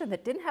legislation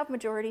that didn't have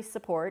majority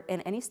support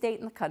in any state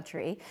in the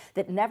country,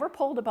 that never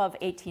polled above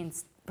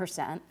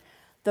 18%?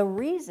 The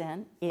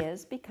reason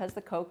is because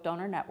the Koch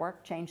donor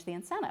network changed the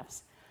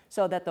incentives,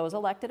 so that those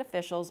elected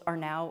officials are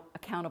now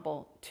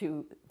accountable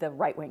to the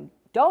right-wing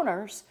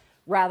donors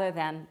rather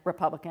than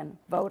Republican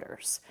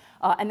voters.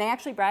 And they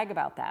actually brag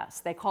about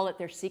that. They call it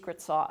their secret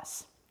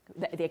sauce.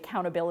 the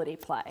accountability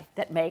play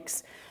that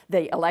makes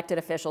the elected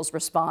officials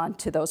respond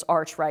to those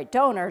arch-right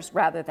donors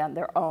rather than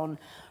their own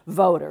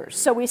voters.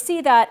 So we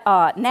see that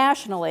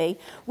nationally.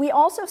 We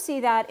also see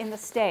that in the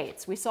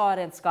states. We saw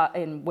it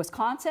in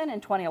Wisconsin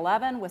in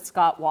 2011 with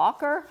Scott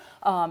Walker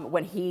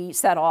when he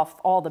set off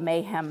all the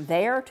mayhem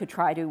there to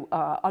try to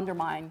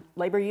undermine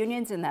labor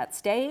unions in that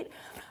state.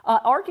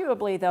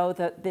 Arguably, though,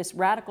 this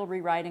radical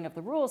rewriting of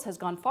the rules has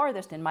gone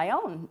farthest in my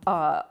own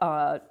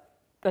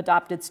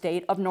adopted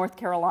state of North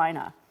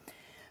Carolina.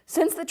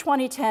 Since the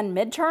 2010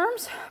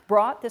 midterms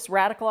brought this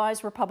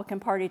radicalized Republican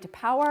Party to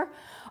power,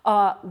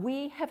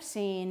 we have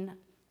seen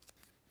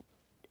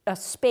a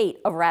spate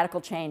of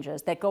radical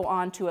changes that go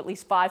on to at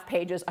least 5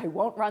 pages. I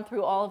won't run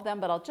through all of them,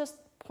 but I'll just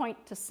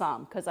point to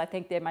some because I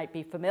think they might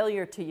be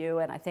familiar to you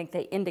and I think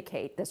they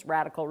indicate this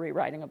radical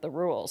rewriting of the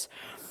rules.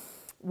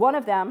 One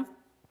of them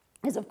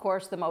is, of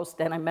course, the most,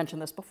 and I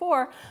mentioned this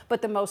before,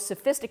 but the most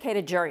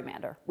sophisticated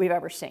gerrymander we've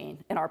ever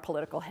seen in our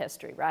political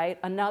history, right?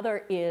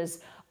 Another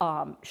is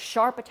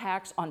sharp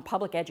attacks on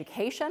public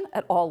education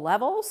at all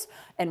levels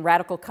and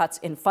radical cuts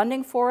in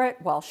funding for it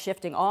while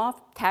shifting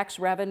off tax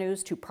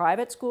revenues to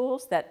private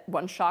schools that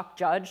one shock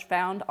judge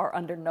found are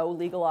under no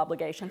legal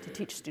obligation to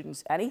teach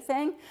students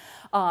anything.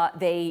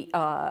 They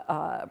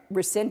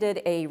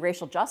rescinded a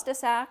racial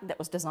justice act that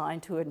was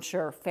designed to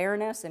ensure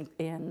fairness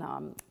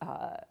in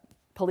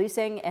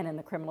policing and in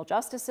the criminal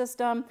justice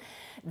system.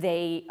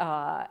 They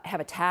have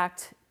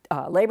attacked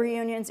labor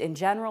unions in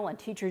general and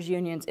teachers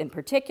unions in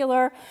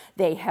particular.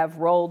 They have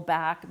rolled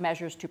back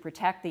measures to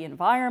protect the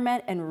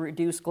environment and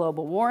reduce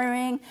global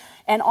warming,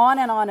 and on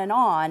and on and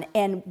on.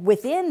 And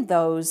within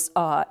those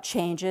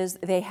changes,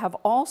 they have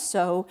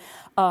also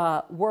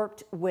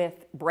worked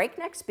with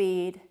breakneck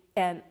speed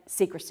and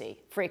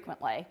secrecy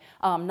frequently,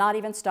 not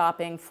even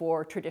stopping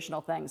for traditional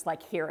things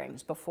like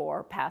hearings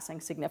before passing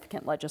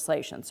significant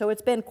legislation. So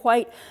it's been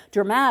quite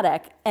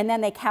dramatic. And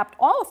then they capped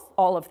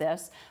all of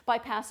this by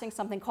passing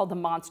something called the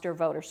Monster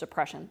Voter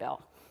Suppression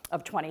Bill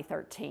of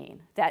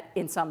 2013 that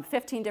in some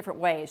 15 different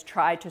ways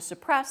tried to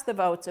suppress the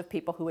votes of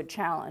people who would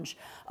challenge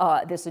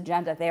this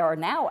agenda. They are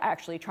now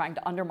actually trying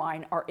to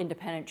undermine our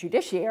independent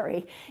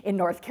judiciary in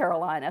North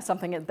Carolina,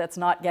 something that's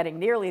not getting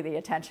nearly the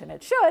attention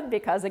it should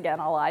because, again,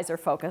 all eyes are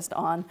focused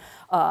on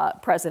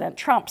President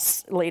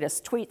Trump's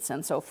latest tweets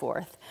and so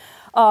forth.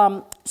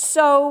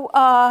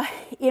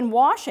 In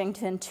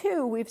Washington,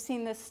 too, we've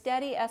seen this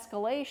steady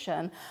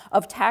escalation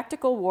of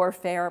tactical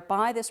warfare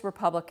by this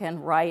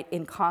Republican right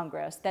in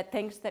Congress that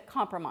thinks that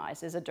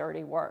compromise is a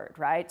dirty word,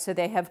 right? So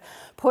they have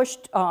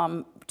pushed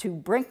to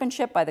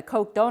brinkmanship by the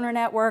Koch donor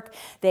network.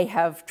 They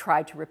have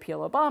tried to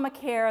repeal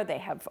Obamacare. They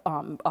have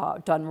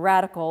done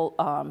radical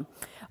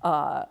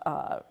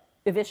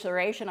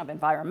evisceration of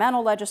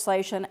environmental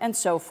legislation, and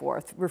so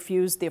forth,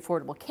 refused the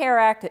Affordable Care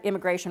Act,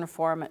 immigration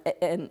reform,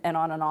 and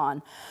on and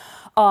on.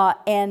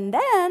 And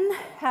then,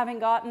 having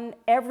gotten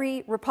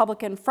every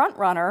Republican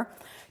frontrunner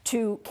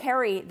to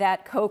carry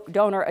that Koch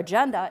donor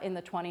agenda in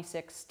the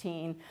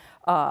 2016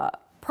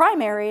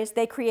 primaries,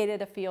 they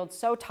created a field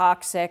so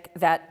toxic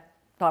that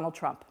Donald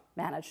Trump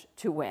managed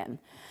to win.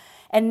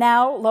 And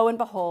now, lo and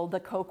behold, the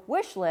Koch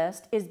wish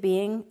list is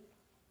being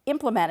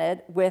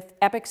implemented with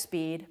epic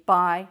speed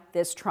by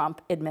this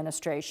Trump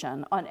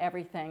administration on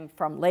everything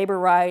from labor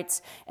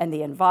rights and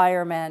the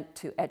environment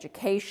to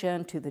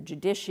education to the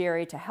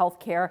judiciary to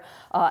healthcare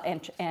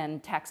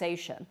and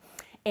taxation.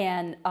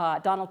 And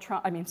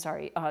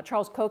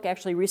Charles Koch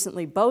actually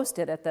recently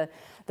boasted at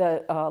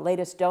the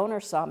latest donor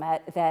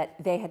summit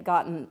that they had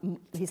gotten,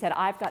 he said,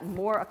 I've gotten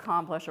more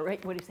accomplished, or how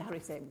do you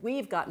say,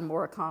 we've gotten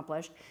more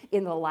accomplished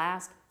in the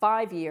last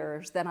 5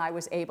 years than I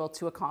was able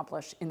to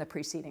accomplish in the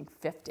preceding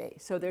 50.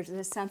 So there's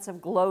this sense of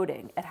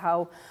gloating at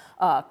how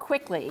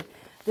quickly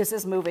this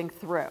is moving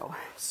through.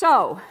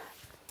 So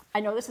I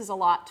know this is a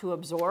lot to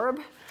absorb,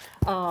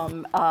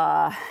 and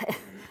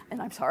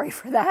I'm sorry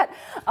for that.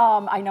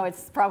 I know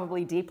it's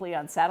probably deeply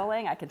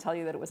unsettling. I can tell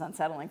you that it was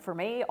unsettling for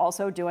me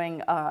also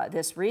doing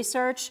this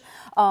research.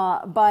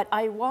 But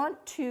I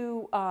want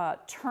to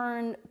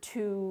turn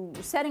to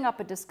setting up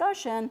a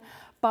discussion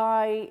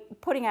by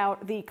putting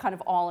out the kind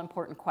of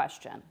all-important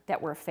question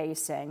that we're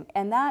facing,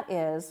 and that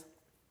is,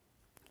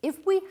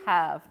 if we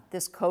have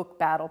this Koch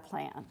battle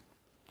plan,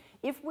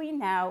 if we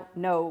now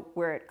know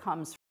where it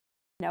comes from,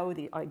 know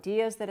the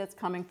ideas that it's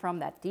coming from,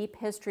 that deep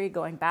history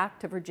going back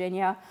to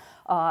Virginia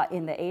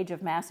in the age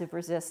of massive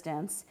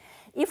resistance,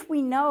 if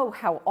we know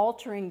how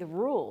altering the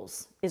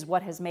rules is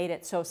what has made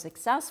it so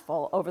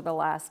successful over the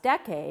last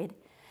decade,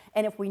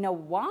 and if we know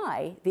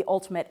why the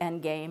ultimate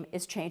end game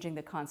is changing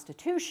the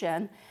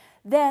Constitution,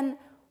 then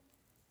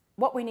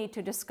what we need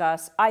to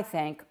discuss, I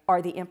think,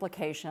 are the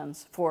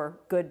implications for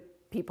good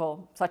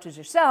people such as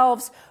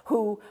yourselves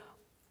who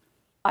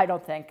I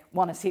don't think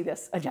want to see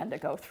this agenda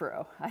go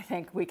through. I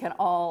think we can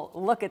all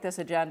look at this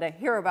agenda,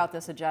 hear about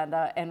this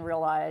agenda, and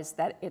realize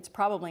that it's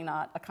probably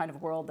not a kind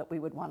of world that we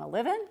would want to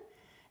live in,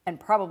 and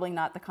probably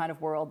not the kind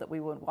of world that we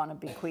would want to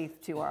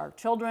bequeath to our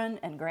children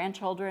and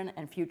grandchildren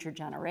and future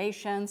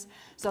generations.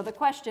 So the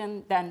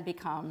question then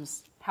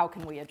becomes, how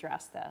can we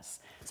address this?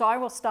 So I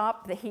will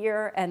stop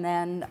here and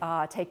then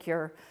take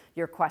your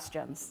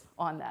questions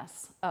on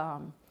this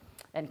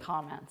and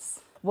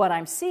comments. What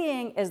I'm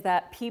seeing is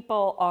that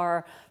people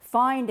are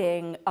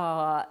finding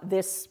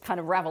this kind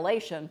of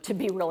revelation to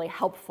be really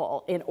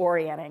helpful in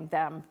orienting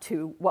them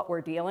to what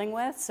we're dealing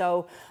with.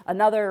 So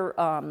another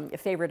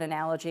favorite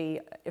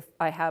analogy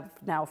I have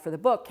now for the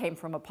book came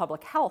from a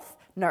public health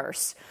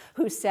nurse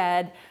who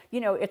said, you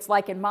know, it's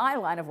like in my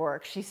line of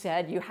work, she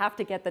said, you have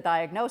to get the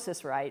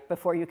diagnosis right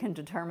before you can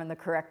determine the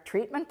correct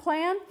treatment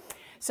plan.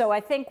 So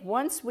I think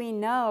once we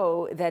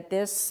know that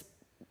this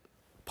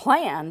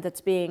plan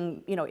that's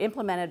being, you know,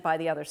 implemented by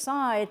the other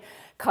side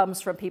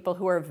comes from people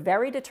who are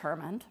very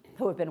determined,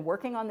 who have been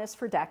working on this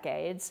for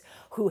decades,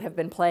 who have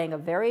been playing a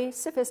very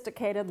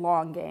sophisticated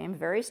long game,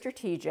 very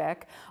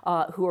strategic,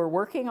 who are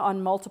working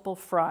on multiple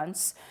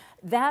fronts.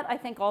 That, I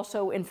think,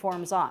 also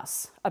informs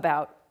us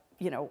about,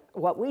 you know,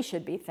 what we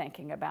should be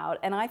thinking about.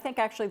 And I think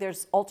actually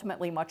there's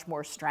ultimately much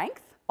more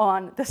strength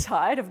on the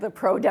side of the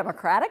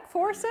pro-democratic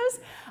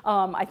forces.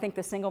 I think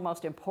the single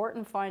most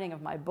important finding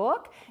of my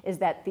book is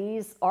that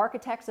these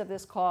architects of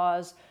this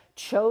cause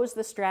chose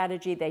the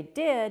strategy they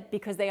did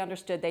because they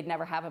understood they'd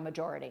never have a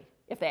majority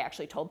if they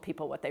actually told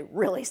people what they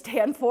really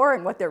stand for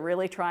and what they're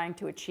really trying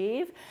to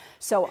achieve.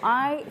 So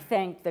I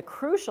think the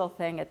crucial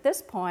thing at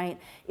this point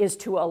is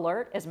to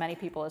alert as many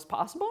people as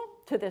possible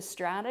to this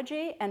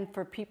strategy, and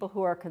for people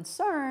who are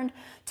concerned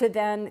to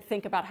then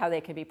think about how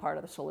they can be part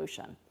of the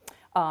solution.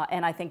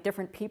 And I think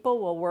different people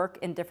will work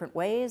in different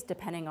ways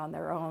depending on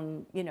their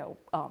own, you know,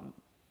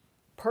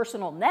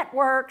 personal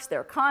networks,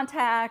 their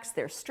contacts,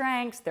 their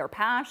strengths, their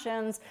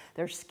passions,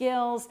 their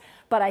skills.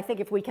 But I think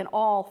if we can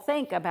all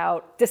think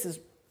about, this is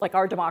like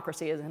our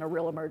democracy is in a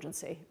real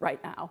emergency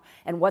right now,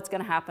 and what's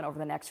going to happen over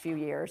the next few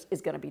years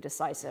is going to be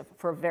decisive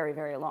for a very,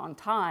 very long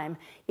time.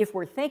 If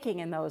we're thinking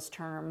in those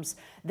terms,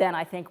 then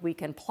I think we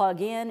can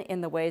plug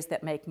in the ways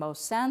that make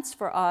most sense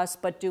for us,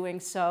 but doing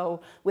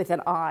so with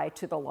an eye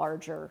to the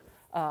larger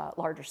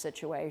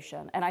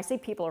situation. And I see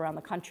people around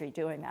the country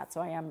doing that, so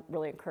I am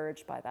really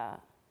encouraged by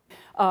that.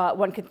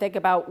 One could think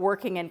about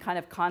working in kind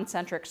of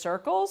concentric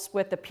circles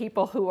with the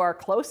people who are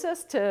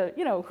closest to,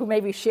 you know, who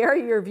maybe share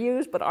your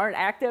views but aren't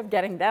active,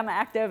 getting them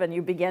active, and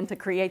you begin to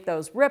create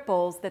those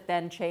ripples that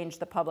then change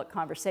the public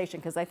conversation.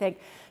 Because I think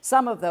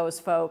some of those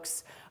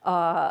folks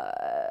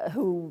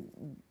who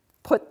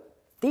put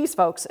these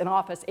folks in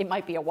office, it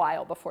might be a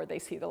while before they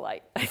see the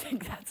light. I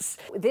think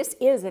this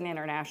is an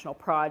international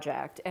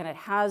project, and it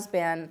has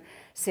been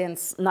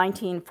since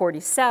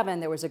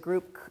 1947. There was a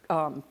group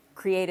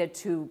created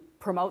to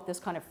promote this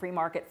kind of free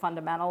market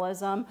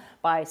fundamentalism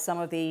by some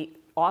of the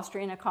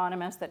Austrian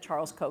economists that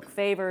Charles Koch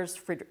favors,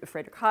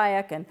 Friedrich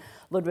Hayek and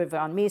Ludwig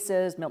von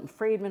Mises. Milton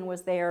Friedman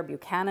was there.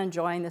 Buchanan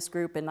joined this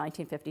group in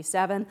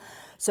 1957.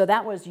 So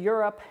that was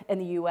Europe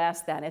and the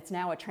US then. It's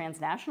now a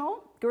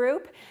transnational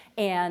group,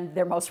 and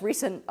their most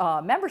recent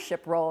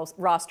membership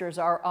rosters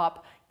are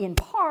up in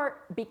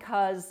part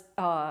because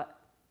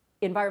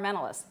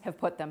environmentalists have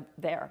put them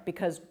there,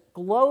 because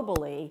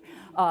globally,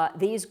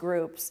 these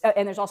groups,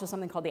 and there's also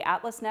something called the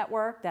Atlas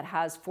Network that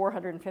has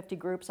 450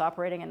 groups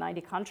operating in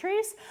 90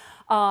 countries,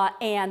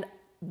 and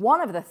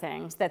one of the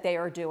things that they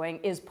are doing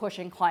is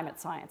pushing climate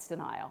science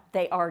denial.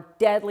 They are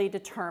deadly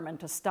determined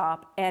to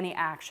stop any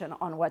action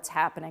on what's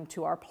happening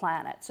to our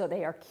planet. So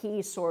they are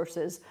key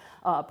sources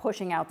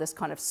pushing out this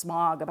kind of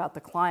smog about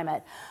the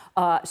climate.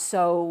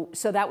 So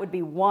that would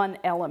be one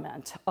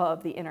element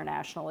of the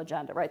international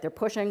agenda, right? They're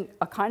pushing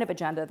a kind of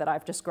agenda that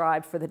I've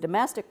described for the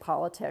domestic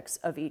politics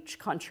of each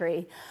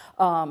country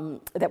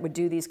that would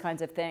do these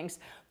kinds of things,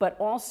 but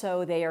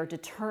also they are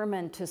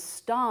determined to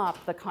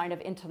stop the kind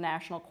of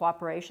international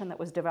cooperation that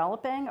was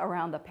developing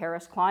around the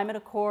Paris Climate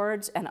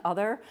Accords and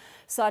other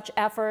such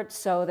efforts.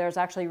 So there's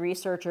actually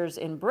researchers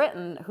in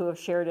Britain who have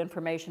shared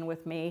information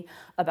with me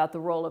about the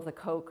role of the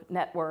Koch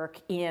network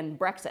in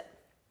Brexit,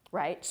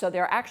 right? So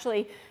they're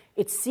actually,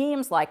 it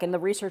seems like, and the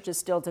research is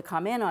still to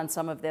come in on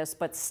some of this,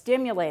 but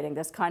stimulating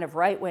this kind of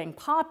right-wing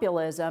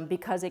populism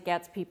because it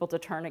gets people to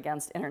turn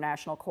against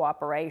international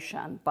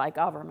cooperation by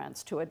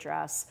governments to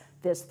address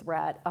this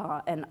threat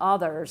and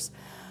others.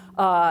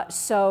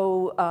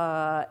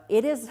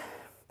 It is,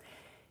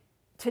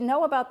 to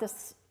know about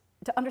this,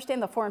 to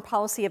understand the foreign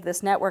policy of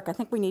this network, I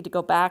think we need to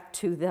go back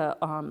to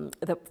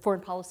the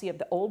foreign policy of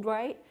the old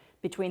right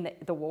between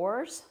the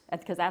wars,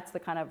 because that's the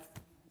kind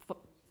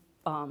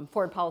of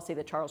foreign policy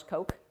that Charles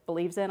Koch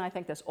believes in. I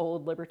think this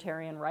old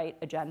libertarian right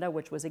agenda,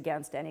 which was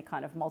against any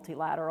kind of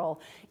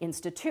multilateral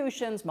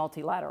institutions,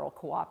 multilateral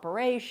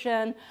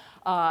cooperation.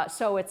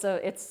 So it's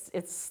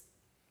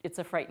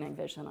a frightening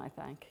vision, I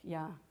think.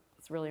 Yeah,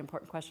 it's a really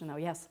important question, though,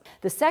 yes.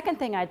 The second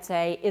thing I'd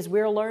say is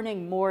we're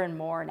learning more and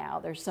more now.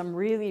 There's some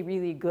really,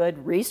 really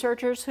good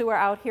researchers who are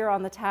out here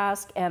on the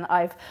task, and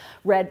I've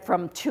read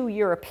from 2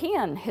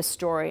 European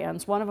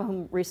historians, one of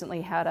whom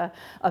recently had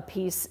a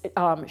piece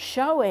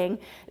showing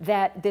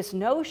that this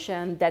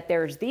notion that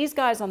there's these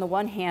guys on the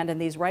one hand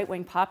and these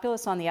right-wing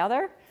populists on the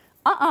other,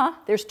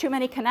 there's too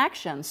many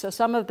connections. So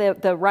some of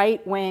the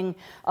right-wing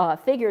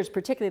figures,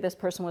 particularly this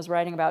person was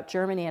writing about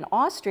Germany and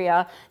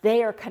Austria,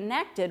 they are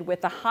connected with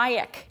the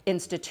Hayek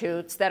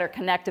institutes that are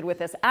connected with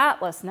this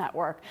Atlas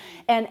network.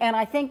 And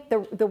I think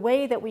the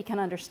way that we can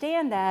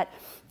understand that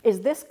is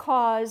this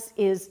cause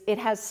it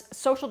has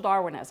social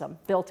Darwinism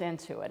built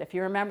into it. If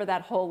you remember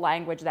that whole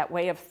language, that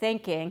way of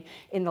thinking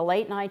in the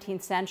late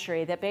 19th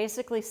century that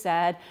basically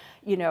said,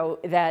 you know,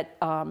 that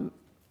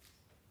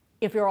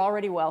if you're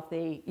already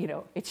wealthy, you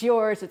know, it's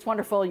yours, it's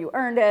wonderful, you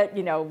earned it,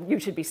 you know, you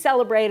should be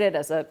celebrated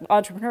as an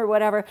entrepreneur,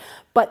 whatever.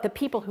 But the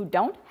people who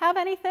don't have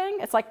anything,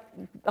 it's like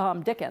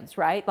Dickens,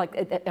 right? Like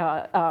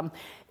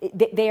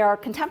they are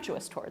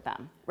contemptuous toward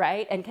them,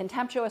 right? And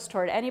contemptuous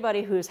toward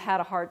anybody who's had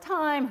a hard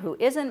time, who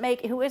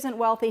isn't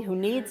wealthy, who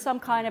needs some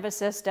kind of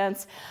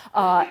assistance,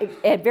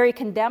 and very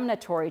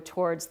condemnatory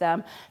towards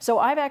them. So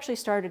I've actually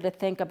started to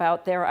think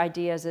about their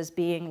ideas as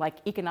being like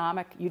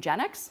economic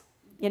eugenics.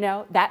 You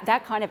know,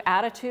 that kind of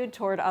attitude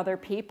toward other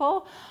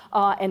people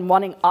and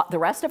wanting the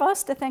rest of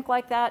us to think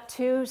like that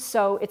too.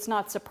 So it's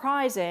not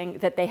surprising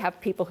that they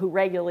have people who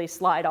regularly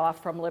slide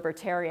off from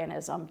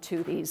libertarianism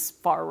to these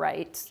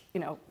far-right, you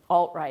know,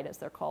 alt-right as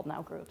they're called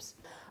now, groups.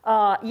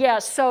 Yeah,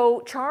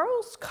 so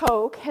Charles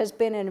Koch has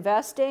been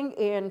investing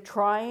in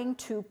trying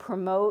to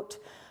promote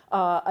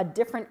a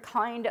different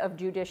kind of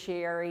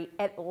judiciary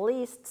at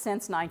least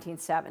since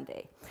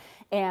 1970.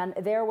 And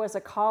there was a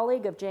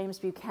colleague of James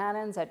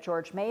Buchanan's at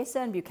George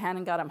Mason.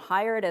 Buchanan got him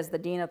hired as the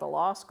dean of the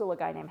law school, a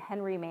guy named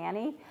Henry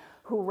Manny,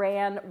 who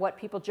ran what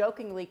people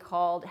jokingly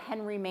called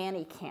Henry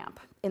Manny Camp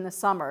in the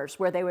summers,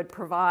 where they would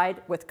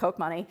provide, with Koch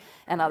money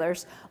and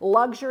others,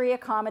 luxury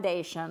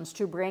accommodations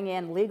to bring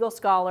in legal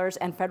scholars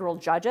and federal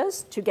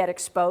judges to get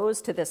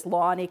exposed to this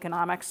law and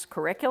economics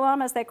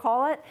curriculum, as they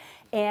call it.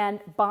 And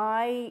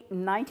by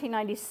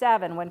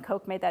 1997, when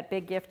Koch made that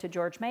big gift to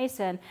George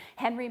Mason,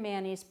 Henry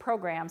Manny's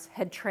programs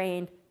had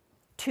trained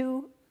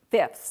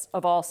 2/5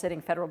 of all sitting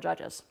federal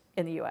judges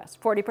in the US.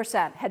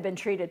 40% had been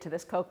treated to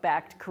this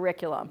Koch-backed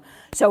curriculum.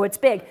 So it's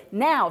big.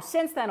 Now,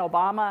 since then,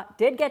 Obama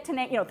did get to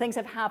name, you know, things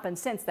have happened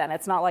since then.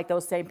 It's not like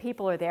those same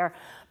people are there.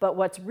 But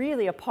what's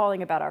really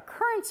appalling about our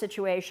current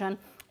situation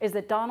is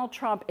that Donald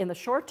Trump, in the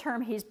short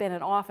term he's been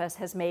in office,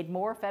 has made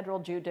more federal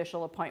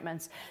judicial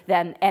appointments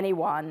than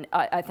anyone,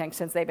 I think,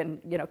 since they've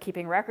been, you know,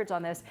 keeping records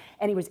on this.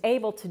 And he was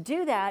able to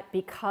do that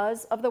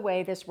because of the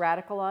way this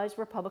radicalized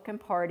Republican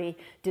Party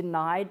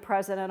denied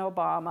President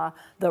Obama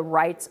the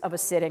rights of a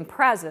sitting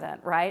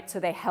president, right? So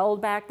they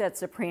held back that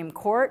Supreme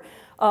Court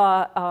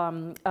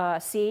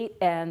seat.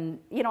 And,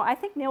 you know, I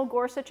think Neil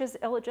Gorsuch is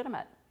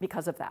illegitimate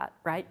because of that,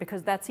 right?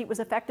 Because that seat was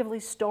effectively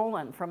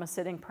stolen from a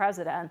sitting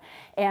president.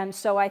 And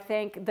so I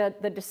think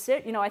that the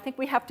decision, you know, I think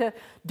we have to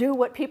do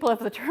what people of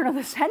the turn of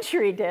the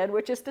century did,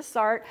 which is to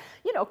start,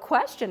 you know,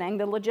 questioning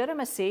the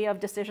legitimacy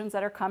of decisions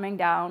that are coming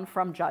down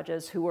from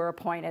judges who were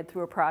appointed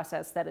through a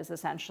process that is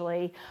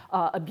essentially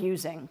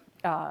abusing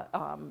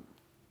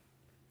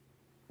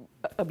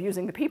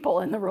the people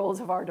and the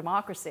rules of our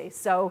democracy.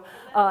 So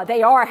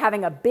they are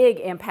having a big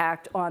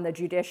impact on the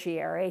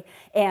judiciary,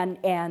 and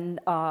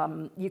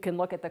you can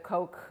look at the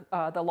Koch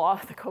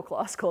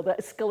Law School, the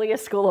Scalia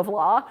School of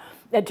Law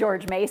that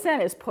George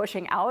Mason is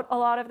pushing out a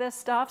lot of this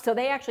stuff. So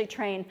they actually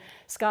train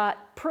Scott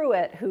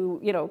Pruitt, who,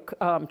 you know,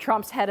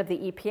 Trump's head of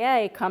the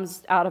EPA,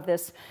 comes out of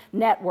this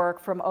network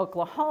from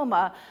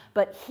Oklahoma,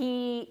 but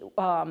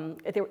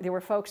there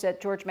were folks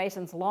at George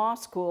Mason's law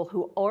school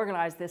who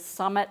organized this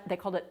summit. They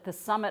called it the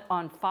Summit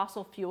on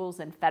Fossil Fuels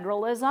and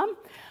Federalism.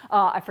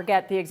 I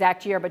forget the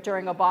exact year, but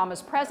during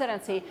Obama's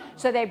presidency.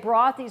 So they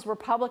brought these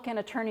Republican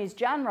attorneys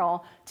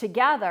general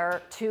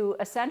together to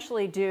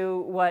essentially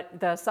do what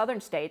the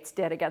southern states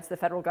did against the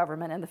federal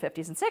government in the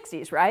 50s and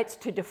 60s, right?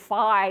 To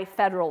defy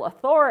federal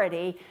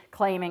authority,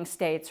 claiming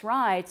states'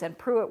 rights, and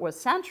Pruitt was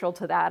central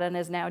to that and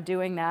is now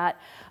doing that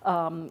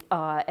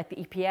at the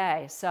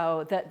EPA. So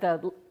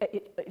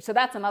so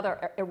that's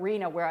another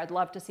arena where I'd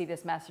love to see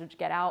this message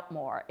get out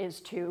more,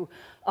 is to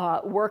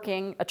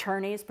working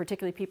attorneys,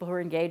 particularly people who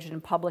are engaged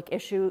in public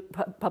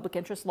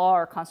interest law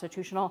or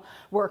constitutional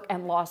work,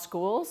 and law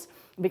schools,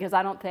 because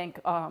I don't think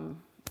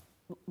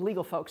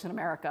legal folks in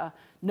America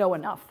know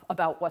enough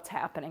about what's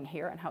happening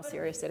here and how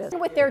serious it is.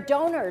 With their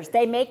donors,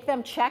 they make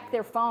them check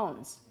their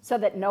phones so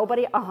that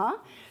nobody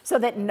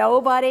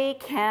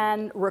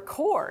can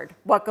record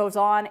what goes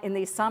on in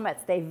these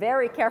summits. They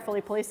very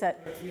carefully police it.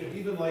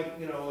 Even like,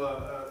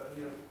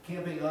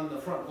 camping on the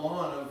front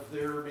lawn of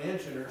their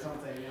mansion or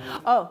something.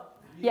 Oh,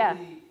 yeah.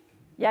 Really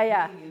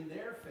Yeah. in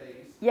their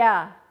face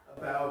Yeah.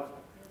 about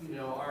you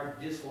know, our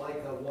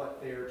dislike of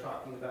what they're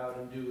talking about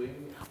and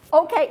doing.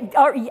 Okay,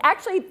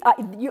 actually,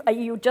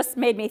 you just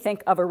made me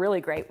think of a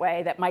really great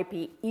way that might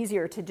be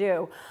easier to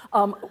do.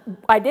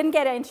 I didn't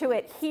get into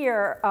it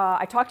here.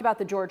 I talked about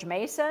the George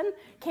Mason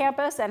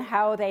campus and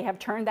how they have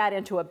turned that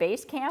into a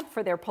base camp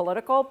for their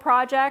political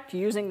project,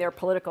 using their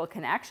political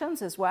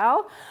connections as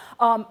well.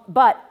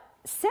 But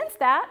since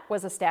that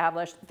was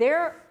established,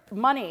 their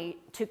money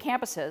to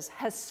campuses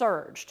has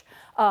surged.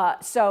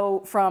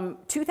 So from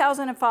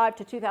 2005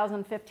 to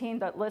 2015,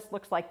 the list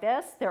looks like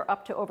this. They're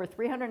up to over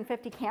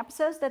 350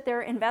 campuses that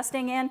they're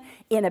investing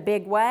in a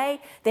big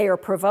way. They are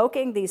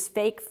provoking these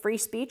fake free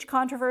speech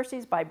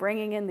controversies by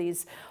bringing in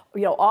these,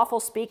 you know, awful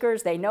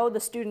speakers they know the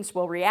students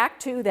will react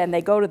to. Then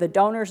they go to the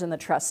donors and the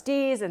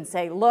trustees and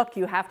say, look,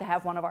 you have to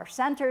have one of our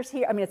centers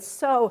here. I mean, it's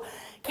so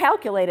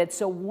calculated.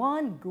 So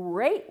one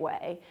great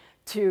way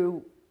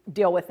to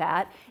deal with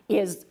that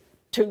is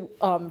to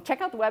check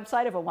out the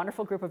website of a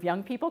wonderful group of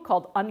young people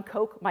called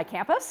Uncoke My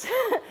Campus,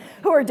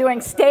 who are doing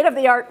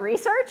state-of-the-art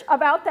research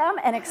about them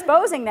and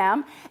exposing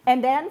them,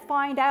 and then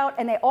find out,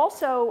 and they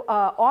also,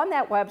 on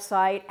that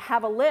website,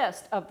 have a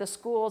list of the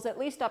schools, at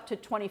least up to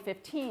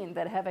 2015,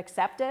 that have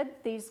accepted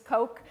these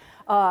Coke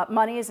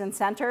monies and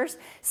centers.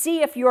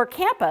 See if your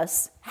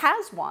campus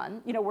has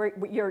one, you know, where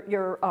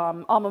your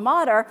alma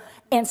mater,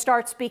 and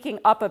start speaking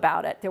up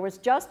about it. There was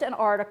just an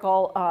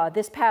article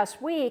this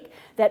past week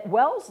that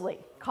Wellesley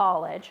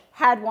College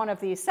had one of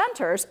these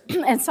centers,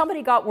 and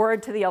somebody got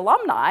word to the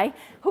alumni,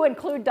 who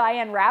include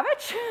Diane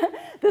Ravitch,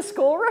 the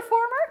school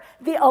reformer.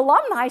 The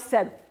alumni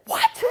said,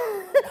 what?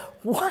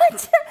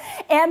 What?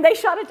 And they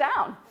shut it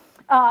down.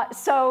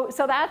 So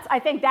that's, I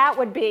think that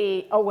would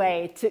be a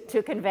way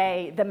to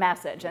convey the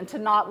message and to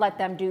not let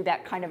them do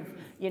that kind of,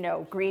 you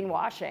know,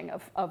 greenwashing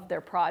of their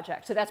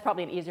project. So that's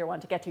probably an easier one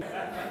to get to.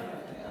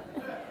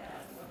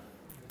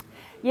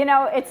 You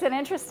know, it's an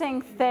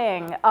interesting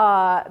thing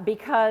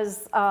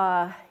because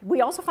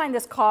we also find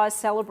this cause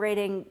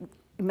celebrating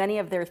many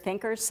of their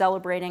thinkers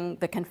celebrating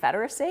the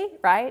Confederacy,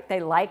 right? They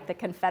like the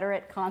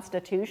Confederate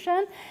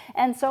Constitution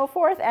and so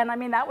forth. And I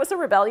mean, that was a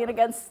rebellion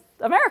against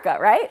America,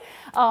 right?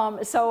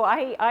 So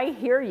I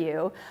hear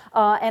you.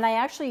 And I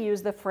actually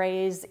use the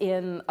phrase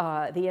in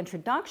the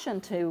introduction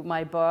to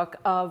my book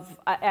of,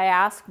 I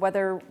ask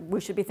whether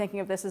we should be thinking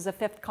of this as a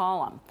fifth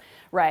column,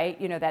 right?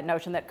 You know, that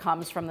notion that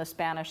comes from the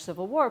Spanish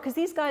Civil War. Because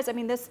these guys, I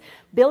mean, this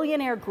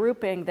billionaire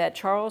grouping that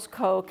Charles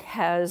Koch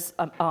has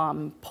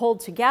pulled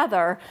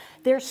together,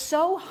 they're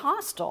so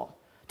hostile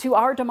to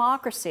our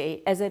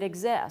democracy as it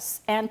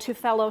exists and to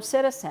fellow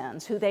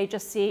citizens who they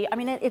just see. I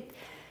mean, it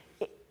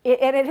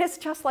is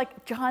just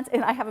like John,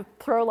 and I have a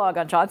prologue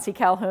on John C.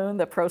 Calhoun,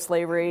 the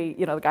pro-slavery,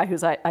 you know, the guy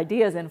whose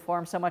ideas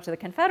informed so much of the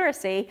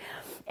Confederacy.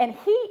 And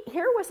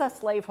here was a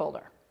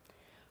slaveholder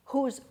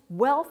whose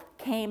wealth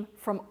came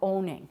from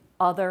owning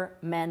other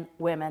men,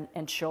 women,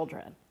 and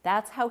children.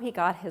 That's how he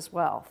got his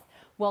wealth.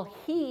 Well,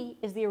 he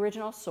is the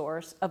original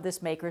source of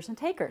this makers and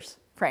takers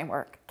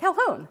framework,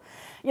 Calhoun.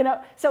 You know,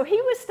 so he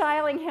was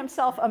styling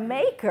himself a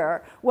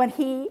maker when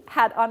he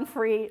had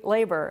unfree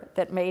labor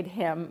that made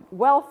him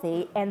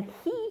wealthy, and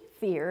he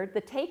feared,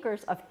 the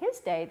takers of his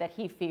day that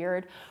he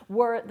feared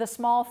were the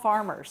small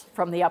farmers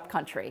from the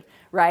upcountry,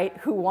 right,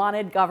 who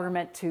wanted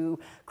government to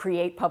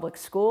create public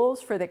schools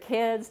for the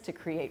kids, to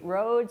create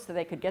roads so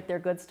they could get their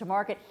goods to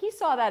market. He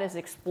saw that as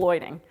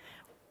exploiting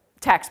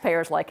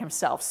taxpayers like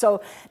himself.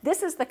 So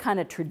this is the kind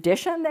of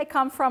tradition they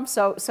come from.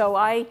 So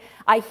I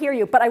hear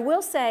you. But I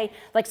will say,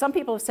 like some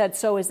people have said,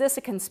 so is this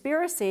a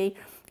conspiracy?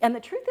 And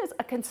the truth is,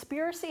 a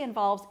conspiracy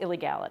involves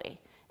illegality.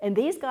 And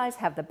these guys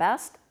have the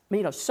best,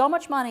 you know, so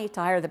much money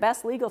to hire the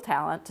best legal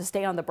talent to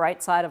stay on the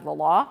bright side of the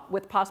law,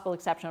 with possible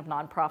exception of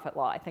nonprofit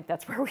law. I think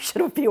that's where we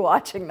should be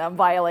watching them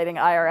violating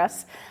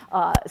IRS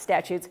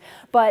statutes.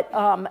 But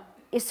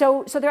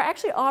so they're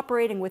actually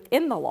operating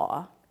within the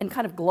law and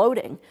kind of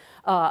gloating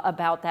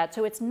about that.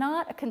 So it's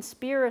not a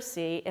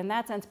conspiracy in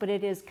that sense, but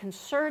it is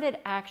concerted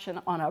action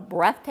on a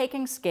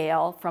breathtaking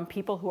scale from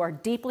people who are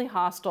deeply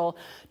hostile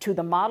to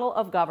the model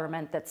of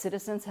government that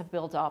citizens have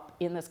built up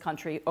in this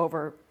country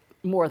over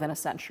more than a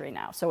century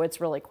now. So it's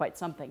really quite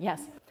something.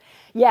 Yes?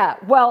 Yeah,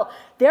 well,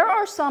 there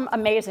are some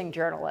amazing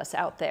journalists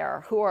out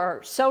there who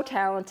are so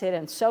talented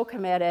and so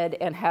committed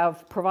and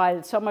have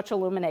provided so much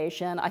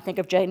illumination. I think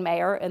of Jane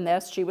Mayer in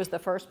this. She was the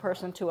first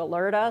person to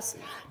alert us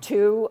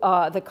to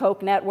the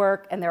Koch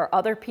network, and there are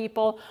other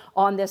people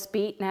on this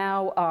beat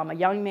now. A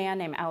young man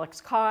named Alex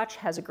Koch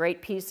has a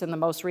great piece in the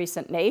most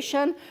recent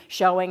Nation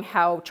showing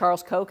how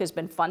Charles Koch has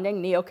been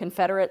funding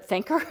neo-Confederate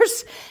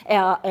thinkers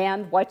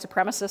and white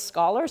supremacist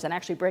scholars and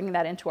actually bringing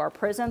that into our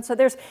prisons. So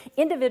there's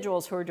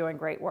individuals who are doing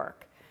great work.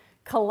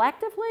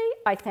 Collectively,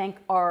 I think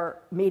our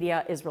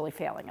media is really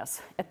failing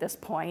us at this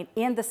point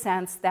in the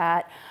sense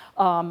that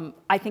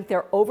I think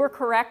they're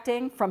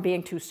overcorrecting from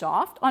being too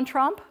soft on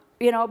Trump,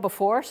 you know,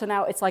 before. So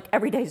now it's like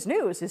every day's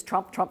news is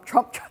Trump, Trump,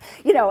 Trump, Trump,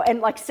 you know,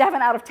 and like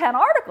 7 out of 10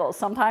 articles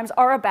sometimes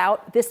are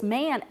about this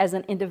man as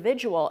an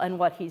individual and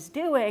what he's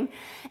doing.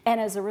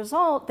 And as a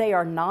result, they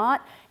are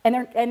not,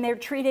 and they're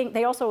treating,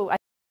 they also,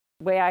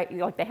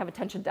 like they have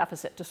attention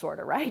deficit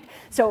disorder, right?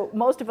 So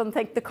most of them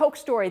think the Koch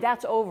story,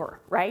 that's over,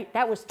 right?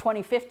 That was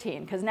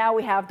 2015, because now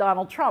we have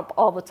Donald Trump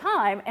all the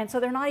time, and so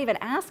they're not even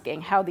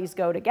asking how these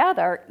go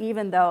together,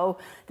 even though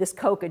this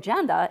Koch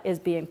agenda is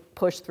being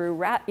pushed through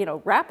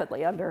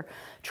rapidly under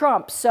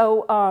Trump.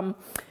 So,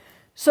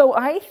 so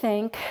I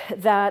think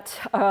that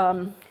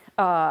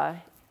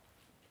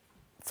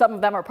some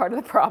of them are part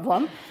of the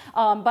problem,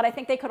 but I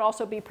think they could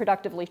also be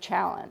productively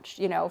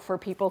challenged, for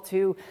people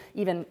to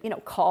even,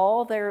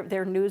 call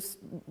their news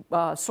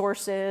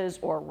sources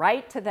or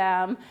write to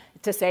them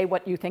to say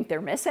what you think they're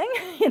missing,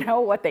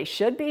 what they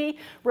should be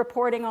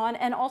reporting on,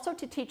 and also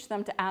to teach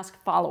them to ask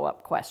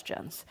follow-up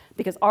questions,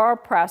 because our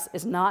press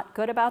is not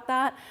good about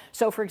that.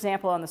 So, for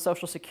example, on the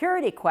Social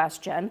Security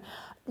question,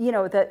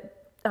 that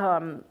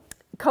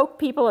Koch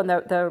people and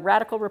the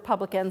radical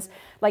Republicans,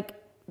 like,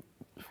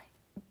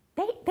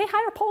 they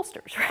hire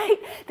pollsters, right?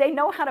 They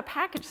know how to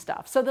package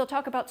stuff. So they'll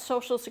talk about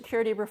Social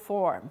Security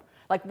reform.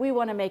 Like, we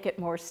want to make it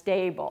more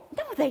stable.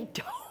 No, they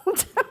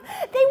don't.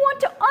 They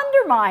want to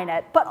undermine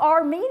it. But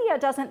our media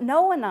doesn't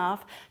know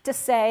enough to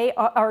say,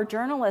 our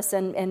journalists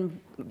and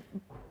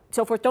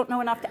so forth don't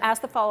know enough to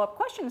ask the follow-up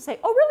question and say,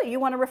 oh, really, you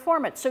want to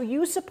reform it? So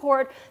you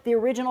support the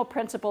original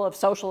principle of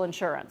social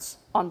insurance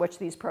on which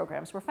these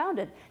programs were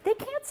founded. They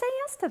can't say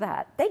yes to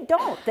that. They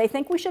don't. They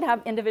think we should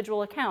have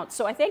individual accounts.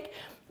 So I think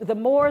the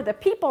more the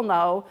people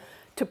know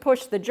to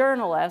push the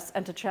journalists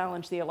and to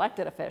challenge the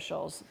elected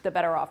officials, the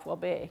better off we'll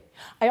be.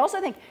 I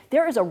also think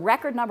there is a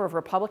record number of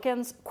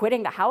Republicans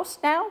quitting the House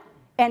now,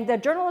 and the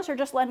journalists are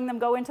just letting them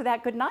go into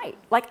that good night.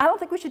 Like, I don't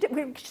think we should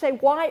say,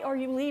 why are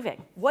you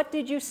leaving? What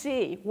did you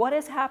see? What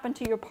has happened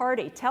to your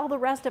party? Tell the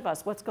rest of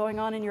us what's going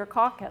on in your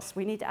caucus.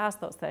 We need to ask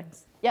those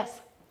things.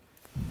 Yes?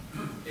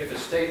 If a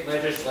state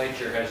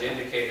legislature has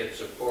indicated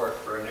support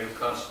for a new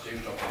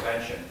constitutional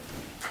convention,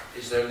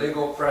 is there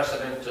legal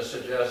precedent to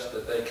suggest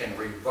that they can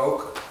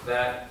revoke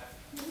that?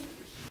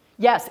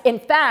 Yes, in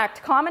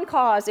fact, Common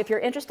Cause, if you're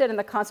interested in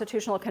the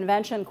Constitutional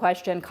Convention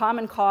question,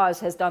 Common Cause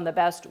has done the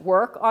best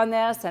work on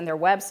this, and their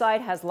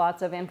website has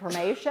lots of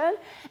information.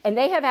 And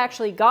they have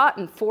actually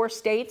gotten 4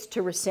 states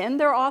to rescind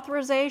their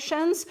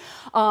authorizations.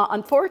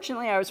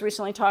 Unfortunately, I was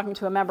recently talking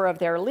to a member of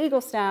their legal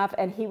staff,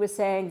 and he was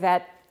saying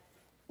that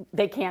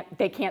they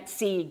can't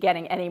see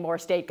getting any more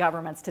state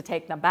governments to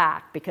take them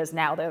back, because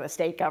now they're the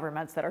state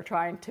governments that are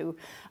trying to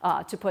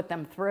put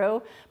them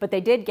through. But they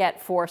did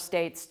get 4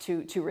 states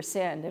to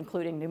rescind,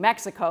 including New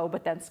Mexico,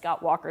 but then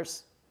Scott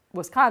Walker's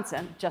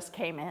Wisconsin just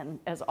came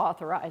in as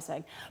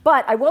authorizing.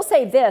 But I will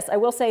say this,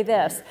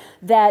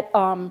 that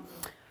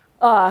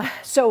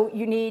so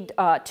you need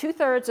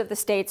 2/3 of the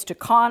states to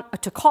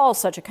call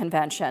such a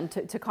convention,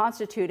 to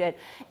constitute it,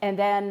 and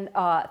then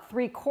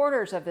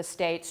 3/4 of the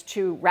states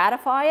to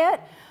ratify it.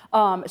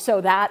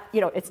 So that,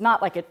 it's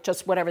not like it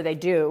just whatever they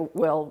do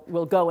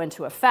will go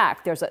into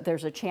effect.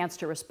 There's a chance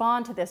to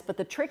respond to this. But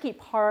the tricky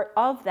part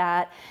of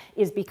that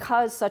is,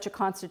 because such a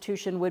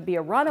constitution would be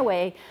a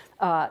runaway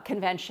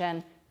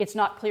convention, it's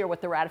not clear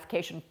what the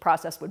ratification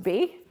process would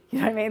be. You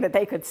know what I mean? That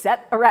they could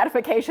set a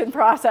ratification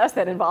process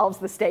that involves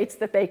the states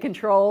that they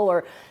control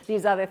or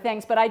these other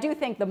things. But I do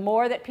think the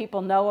more that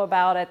people know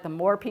about it, the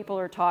more people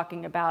are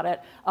talking about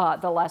it,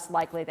 the less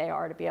likely they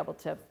are to be able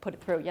to put it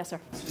through. Yes, sir?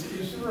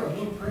 Is there a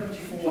blueprint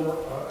for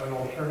an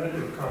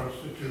alternative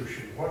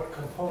constitution? What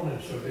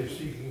components are they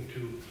seeking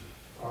to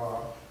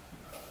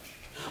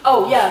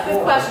oh, yeah,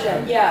 good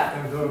question. Yeah.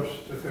 And those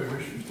that they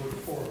wish to put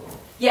forward?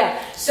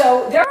 Yeah,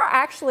 so there are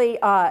actually,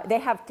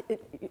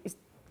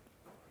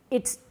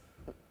 it's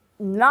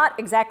not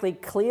exactly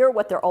clear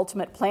what their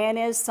ultimate plan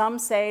is. Some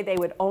say they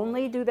would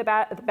only do the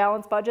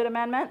balanced budget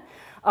amendment,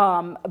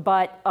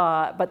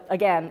 but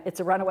again, it's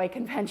a runaway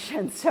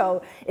convention,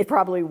 so it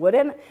probably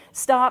wouldn't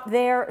stop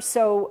there.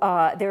 So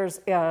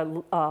there's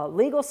a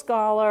legal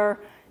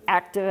scholar,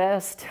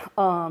 activist,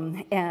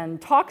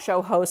 and talk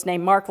show host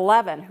named Mark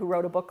Levin, who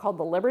wrote a book called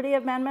The Liberty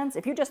Amendments.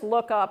 If you just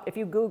look up, if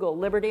you Google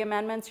Liberty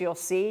Amendments, you'll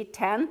see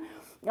 10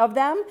 of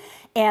them,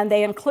 and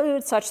they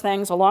include such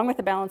things, along with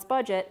the balanced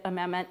budget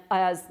amendment,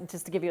 as,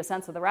 just to give you a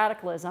sense of the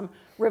radicalism,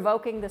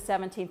 revoking the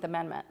 17th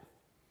Amendment,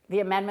 the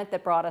amendment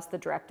that brought us the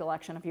direct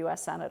election of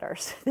US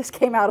senators. This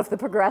came out of the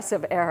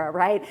progressive era,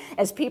 right?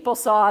 As people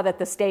saw that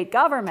the state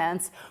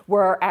governments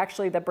were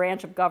actually the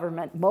branch of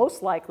government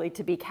most likely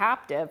to be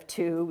captive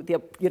to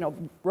the,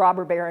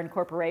 robber baron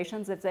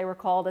corporations, as they were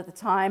called at the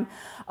time,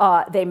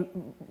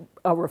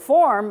 a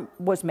reform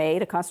was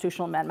made, a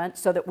constitutional amendment,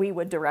 so that we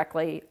would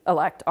directly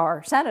elect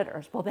our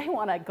senators. Well, they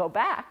want to go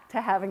back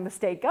to having the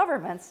state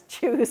governments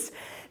choose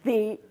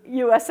the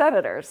US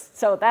senators.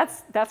 So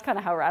that's kind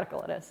of how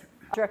radical it is.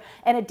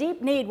 And a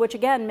deep need, which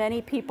again,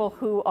 many people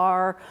who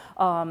are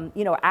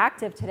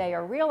active today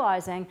are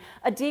realizing,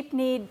 a deep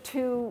need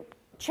to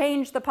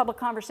change the public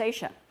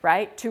conversation,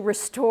 right? To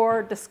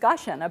restore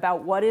discussion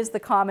about what is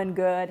the common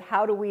good,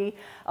 how do we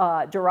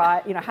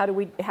derive, how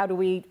do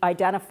we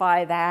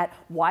identify that,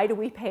 why do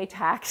we pay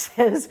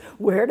taxes,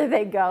 where do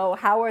they go,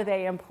 how are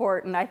they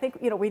important? I think,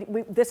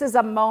 this is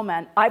a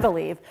moment, I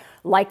believe,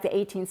 like the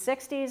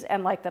 1860s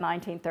and like the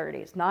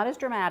 1930s. Not as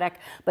dramatic,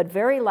 but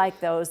very like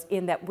those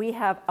in that we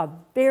have a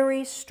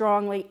very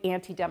strongly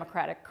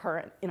anti-democratic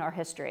current in our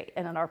history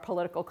and in our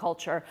political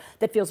culture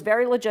that feels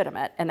very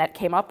legitimate, and that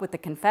came up with the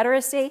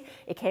Confederacy,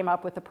 it came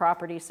up with the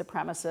property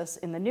supremacists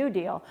in the New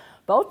Deal.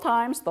 Both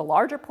times, the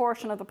larger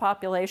portion of the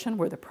population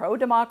were the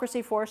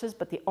pro-democracy forces,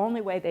 but the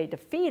only way they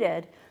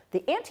defeated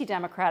the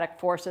anti-democratic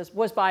forces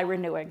was by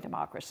renewing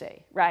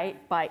democracy,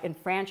 right? By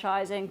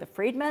enfranchising the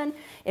freedmen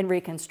in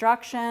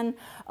Reconstruction,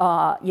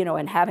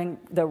 and having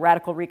the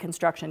radical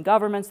Reconstruction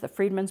governments, the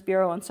Freedmen's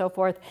Bureau and so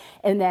forth.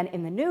 And then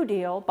in the New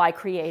Deal, by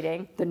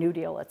creating the New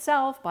Deal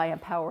itself, by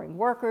empowering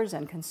workers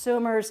and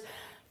consumers.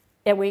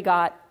 And we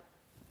got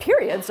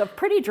periods of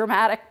pretty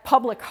dramatic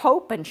public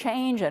hope and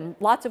change and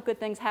lots of good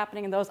things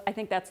happening in those. I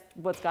think that's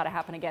what's got to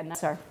happen again.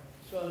 Sir.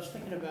 So I was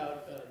thinking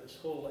about this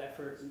whole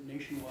effort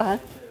nationwide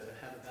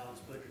to have a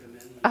balanced budget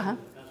amendment in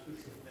the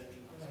Constitutional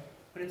Convention.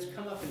 When it's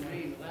come up in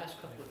Maine the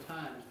last couple of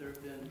times, there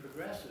have been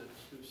progressives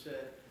who've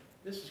said,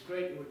 this is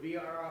great, it would be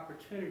our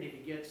opportunity to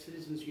get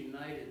Citizens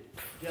United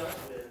dealt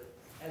with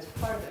as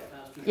part of that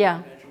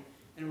Constitutional Convention,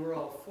 and we're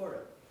all for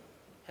it.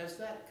 Has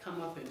that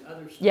come up in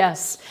other states?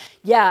 Yes.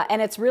 Yeah,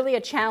 and it's really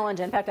a challenge.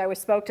 In fact, I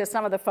spoke to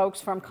some of the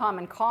folks from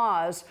Common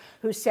Cause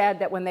who said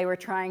that when they were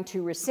trying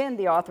to rescind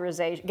the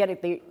authorization, getting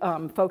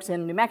the folks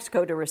in New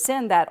Mexico to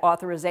rescind that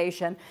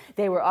authorization,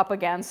 they were up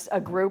against a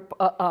group,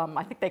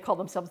 I think they called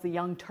themselves the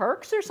Young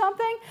Turks or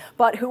something,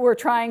 but who were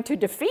trying to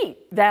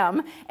defeat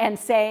them and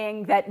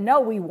saying that, no,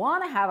 we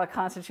want to have a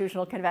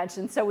constitutional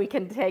convention so we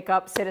can take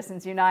up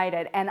Citizens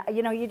United. And,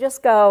 you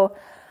just go,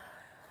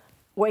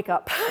 wake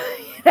up,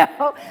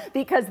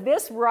 because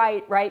this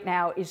right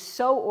now is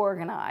so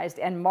organized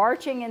and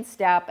marching in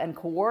step and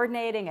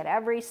coordinating at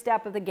every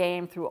step of the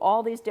game through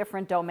all these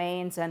different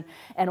domains and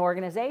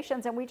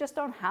organizations, and we just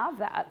don't have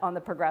that on the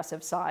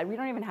progressive side. We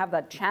don't even have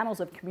the channels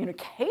of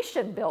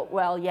communication built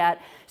well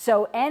yet.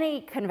 So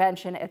any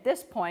convention at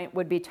this point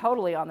would be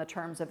totally on the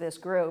terms of this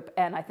group,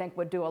 and I think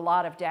would do a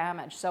lot of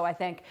damage. So I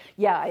think,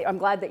 I'm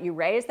glad that you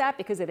raised that,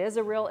 because it is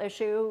a real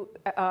issue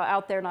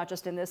out there, not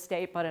just in this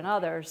state, but in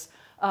others.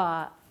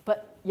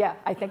 But yeah,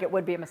 I think it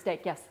would be a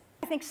mistake, yes.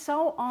 I think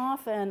so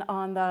often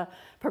on the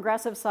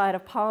progressive side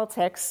of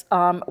politics,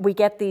 we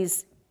get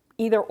these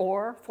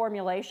either-or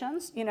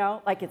formulations,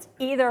 like it's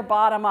either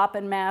bottom-up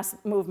in mass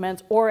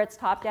movements or it's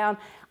top-down.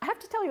 I have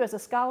to tell you, as a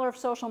scholar of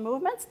social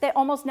movements, they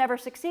almost never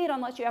succeed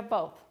unless you have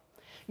both.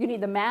 You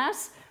need the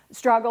mass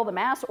struggle, the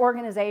mass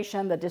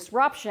organization, the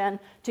disruption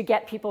to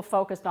get people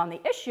focused on the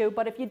issue.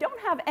 But if you don't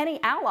have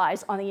any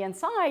allies on the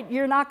inside,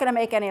 you're not going to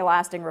make any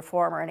lasting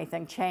reform or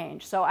anything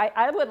change. So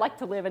I would like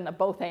to live in the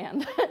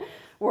both-and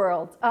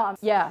world.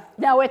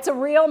 No, it's a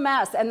real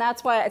mess. And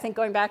that's why I think,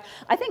 going back,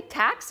 I think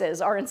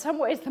taxes are in some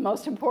ways the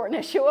most important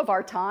issue of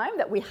our time,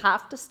 that we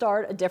have to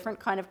start a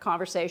different kind of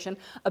conversation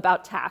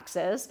about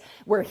taxes.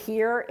 We're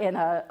here in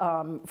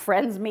a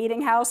Friends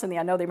meeting house, and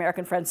I know the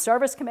American Friends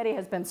Service Committee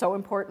has been so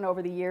important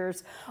over the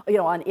years,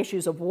 on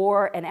issues of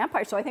war and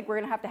empire. So I think we're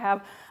going to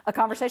have a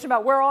conversation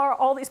about where are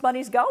all these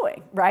monies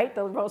going, right?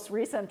 The most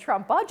recent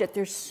Trump budget,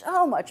 there's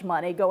so much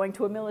money going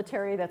to a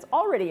military that's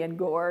already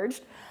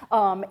engorged,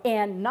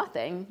 and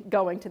nothing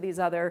going to these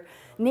other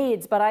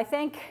needs. But I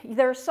think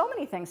there are so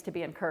many things to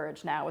be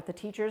encouraged now with the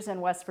teachers in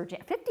West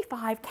Virginia.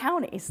 55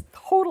 counties,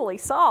 totally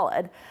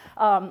solid.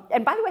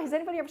 And by the way, has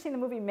anybody ever seen the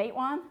movie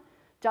Matewan?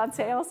 John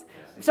Sayles?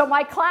 So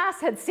my class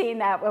had seen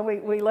that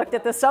when we looked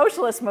at the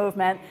socialist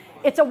movement.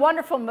 It's a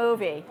wonderful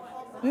movie.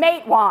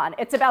 Matewan.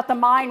 It's about the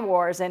mine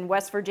wars in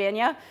West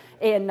Virginia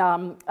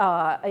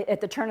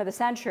at the turn of the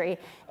century.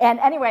 And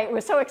anyway, it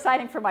was so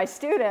exciting for my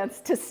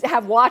students to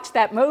have watched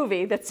that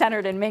movie that's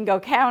centered in Mingo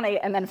County,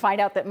 and then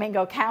find out that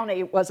Mingo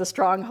County was a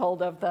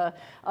stronghold of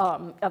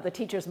the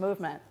teachers'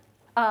 movement.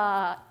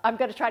 I'm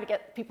going to try to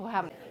get people who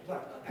haven't.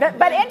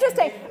 But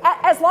interesting,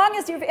 as long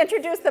as you've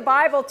introduced the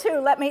Bible too,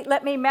 let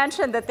me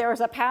mention that there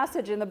was a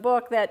passage in the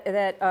book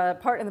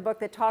part in the book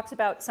that talks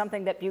about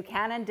something that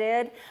Buchanan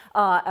did,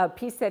 a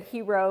piece that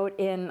he wrote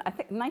in, I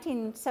think,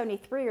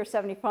 1973 or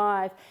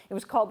 75. It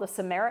was called The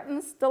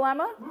Samaritan's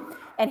Dilemma.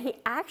 And he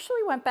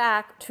actually went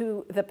back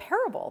to the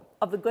parable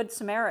of the Good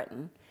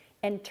Samaritan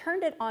and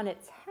turned it on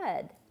its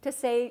head to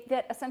say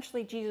that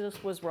essentially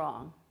Jesus was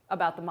wrong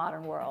about the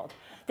modern world,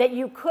 that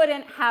you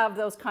couldn't have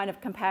those kind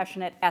of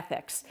compassionate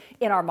ethics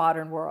in our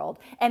modern world,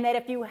 and that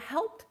if you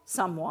helped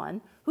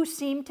someone who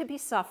seemed to be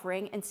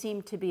suffering and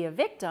seemed to be a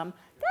victim,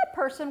 that that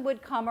person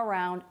would come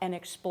around and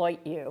exploit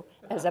you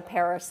as a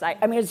parasite.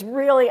 I mean, it's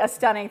really a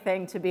stunning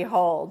thing to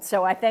behold.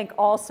 So I think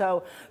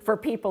also for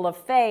people of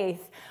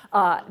faith,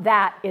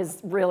 that is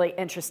really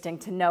interesting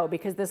to know,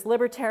 because this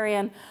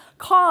libertarian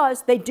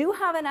cause, they do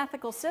have an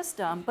ethical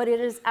system, but it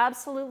is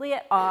absolutely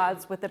at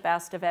odds with the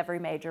best of every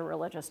major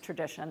religious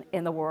tradition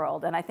in the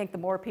world. And I think the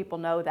more people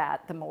know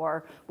that, the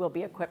more we'll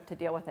be equipped to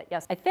deal with it.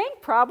 Yes, I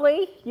think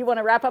probably you want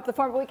to wrap up the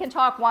forum, but we can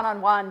talk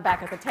one-on-one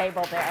back at the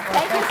table there.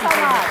 Thank you so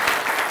much.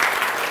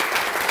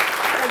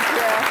 Thank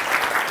you.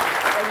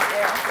 Thank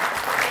you.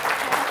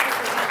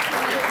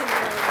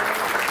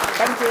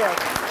 Thank you.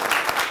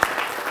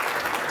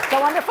 It's a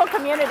wonderful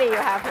community you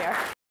have here.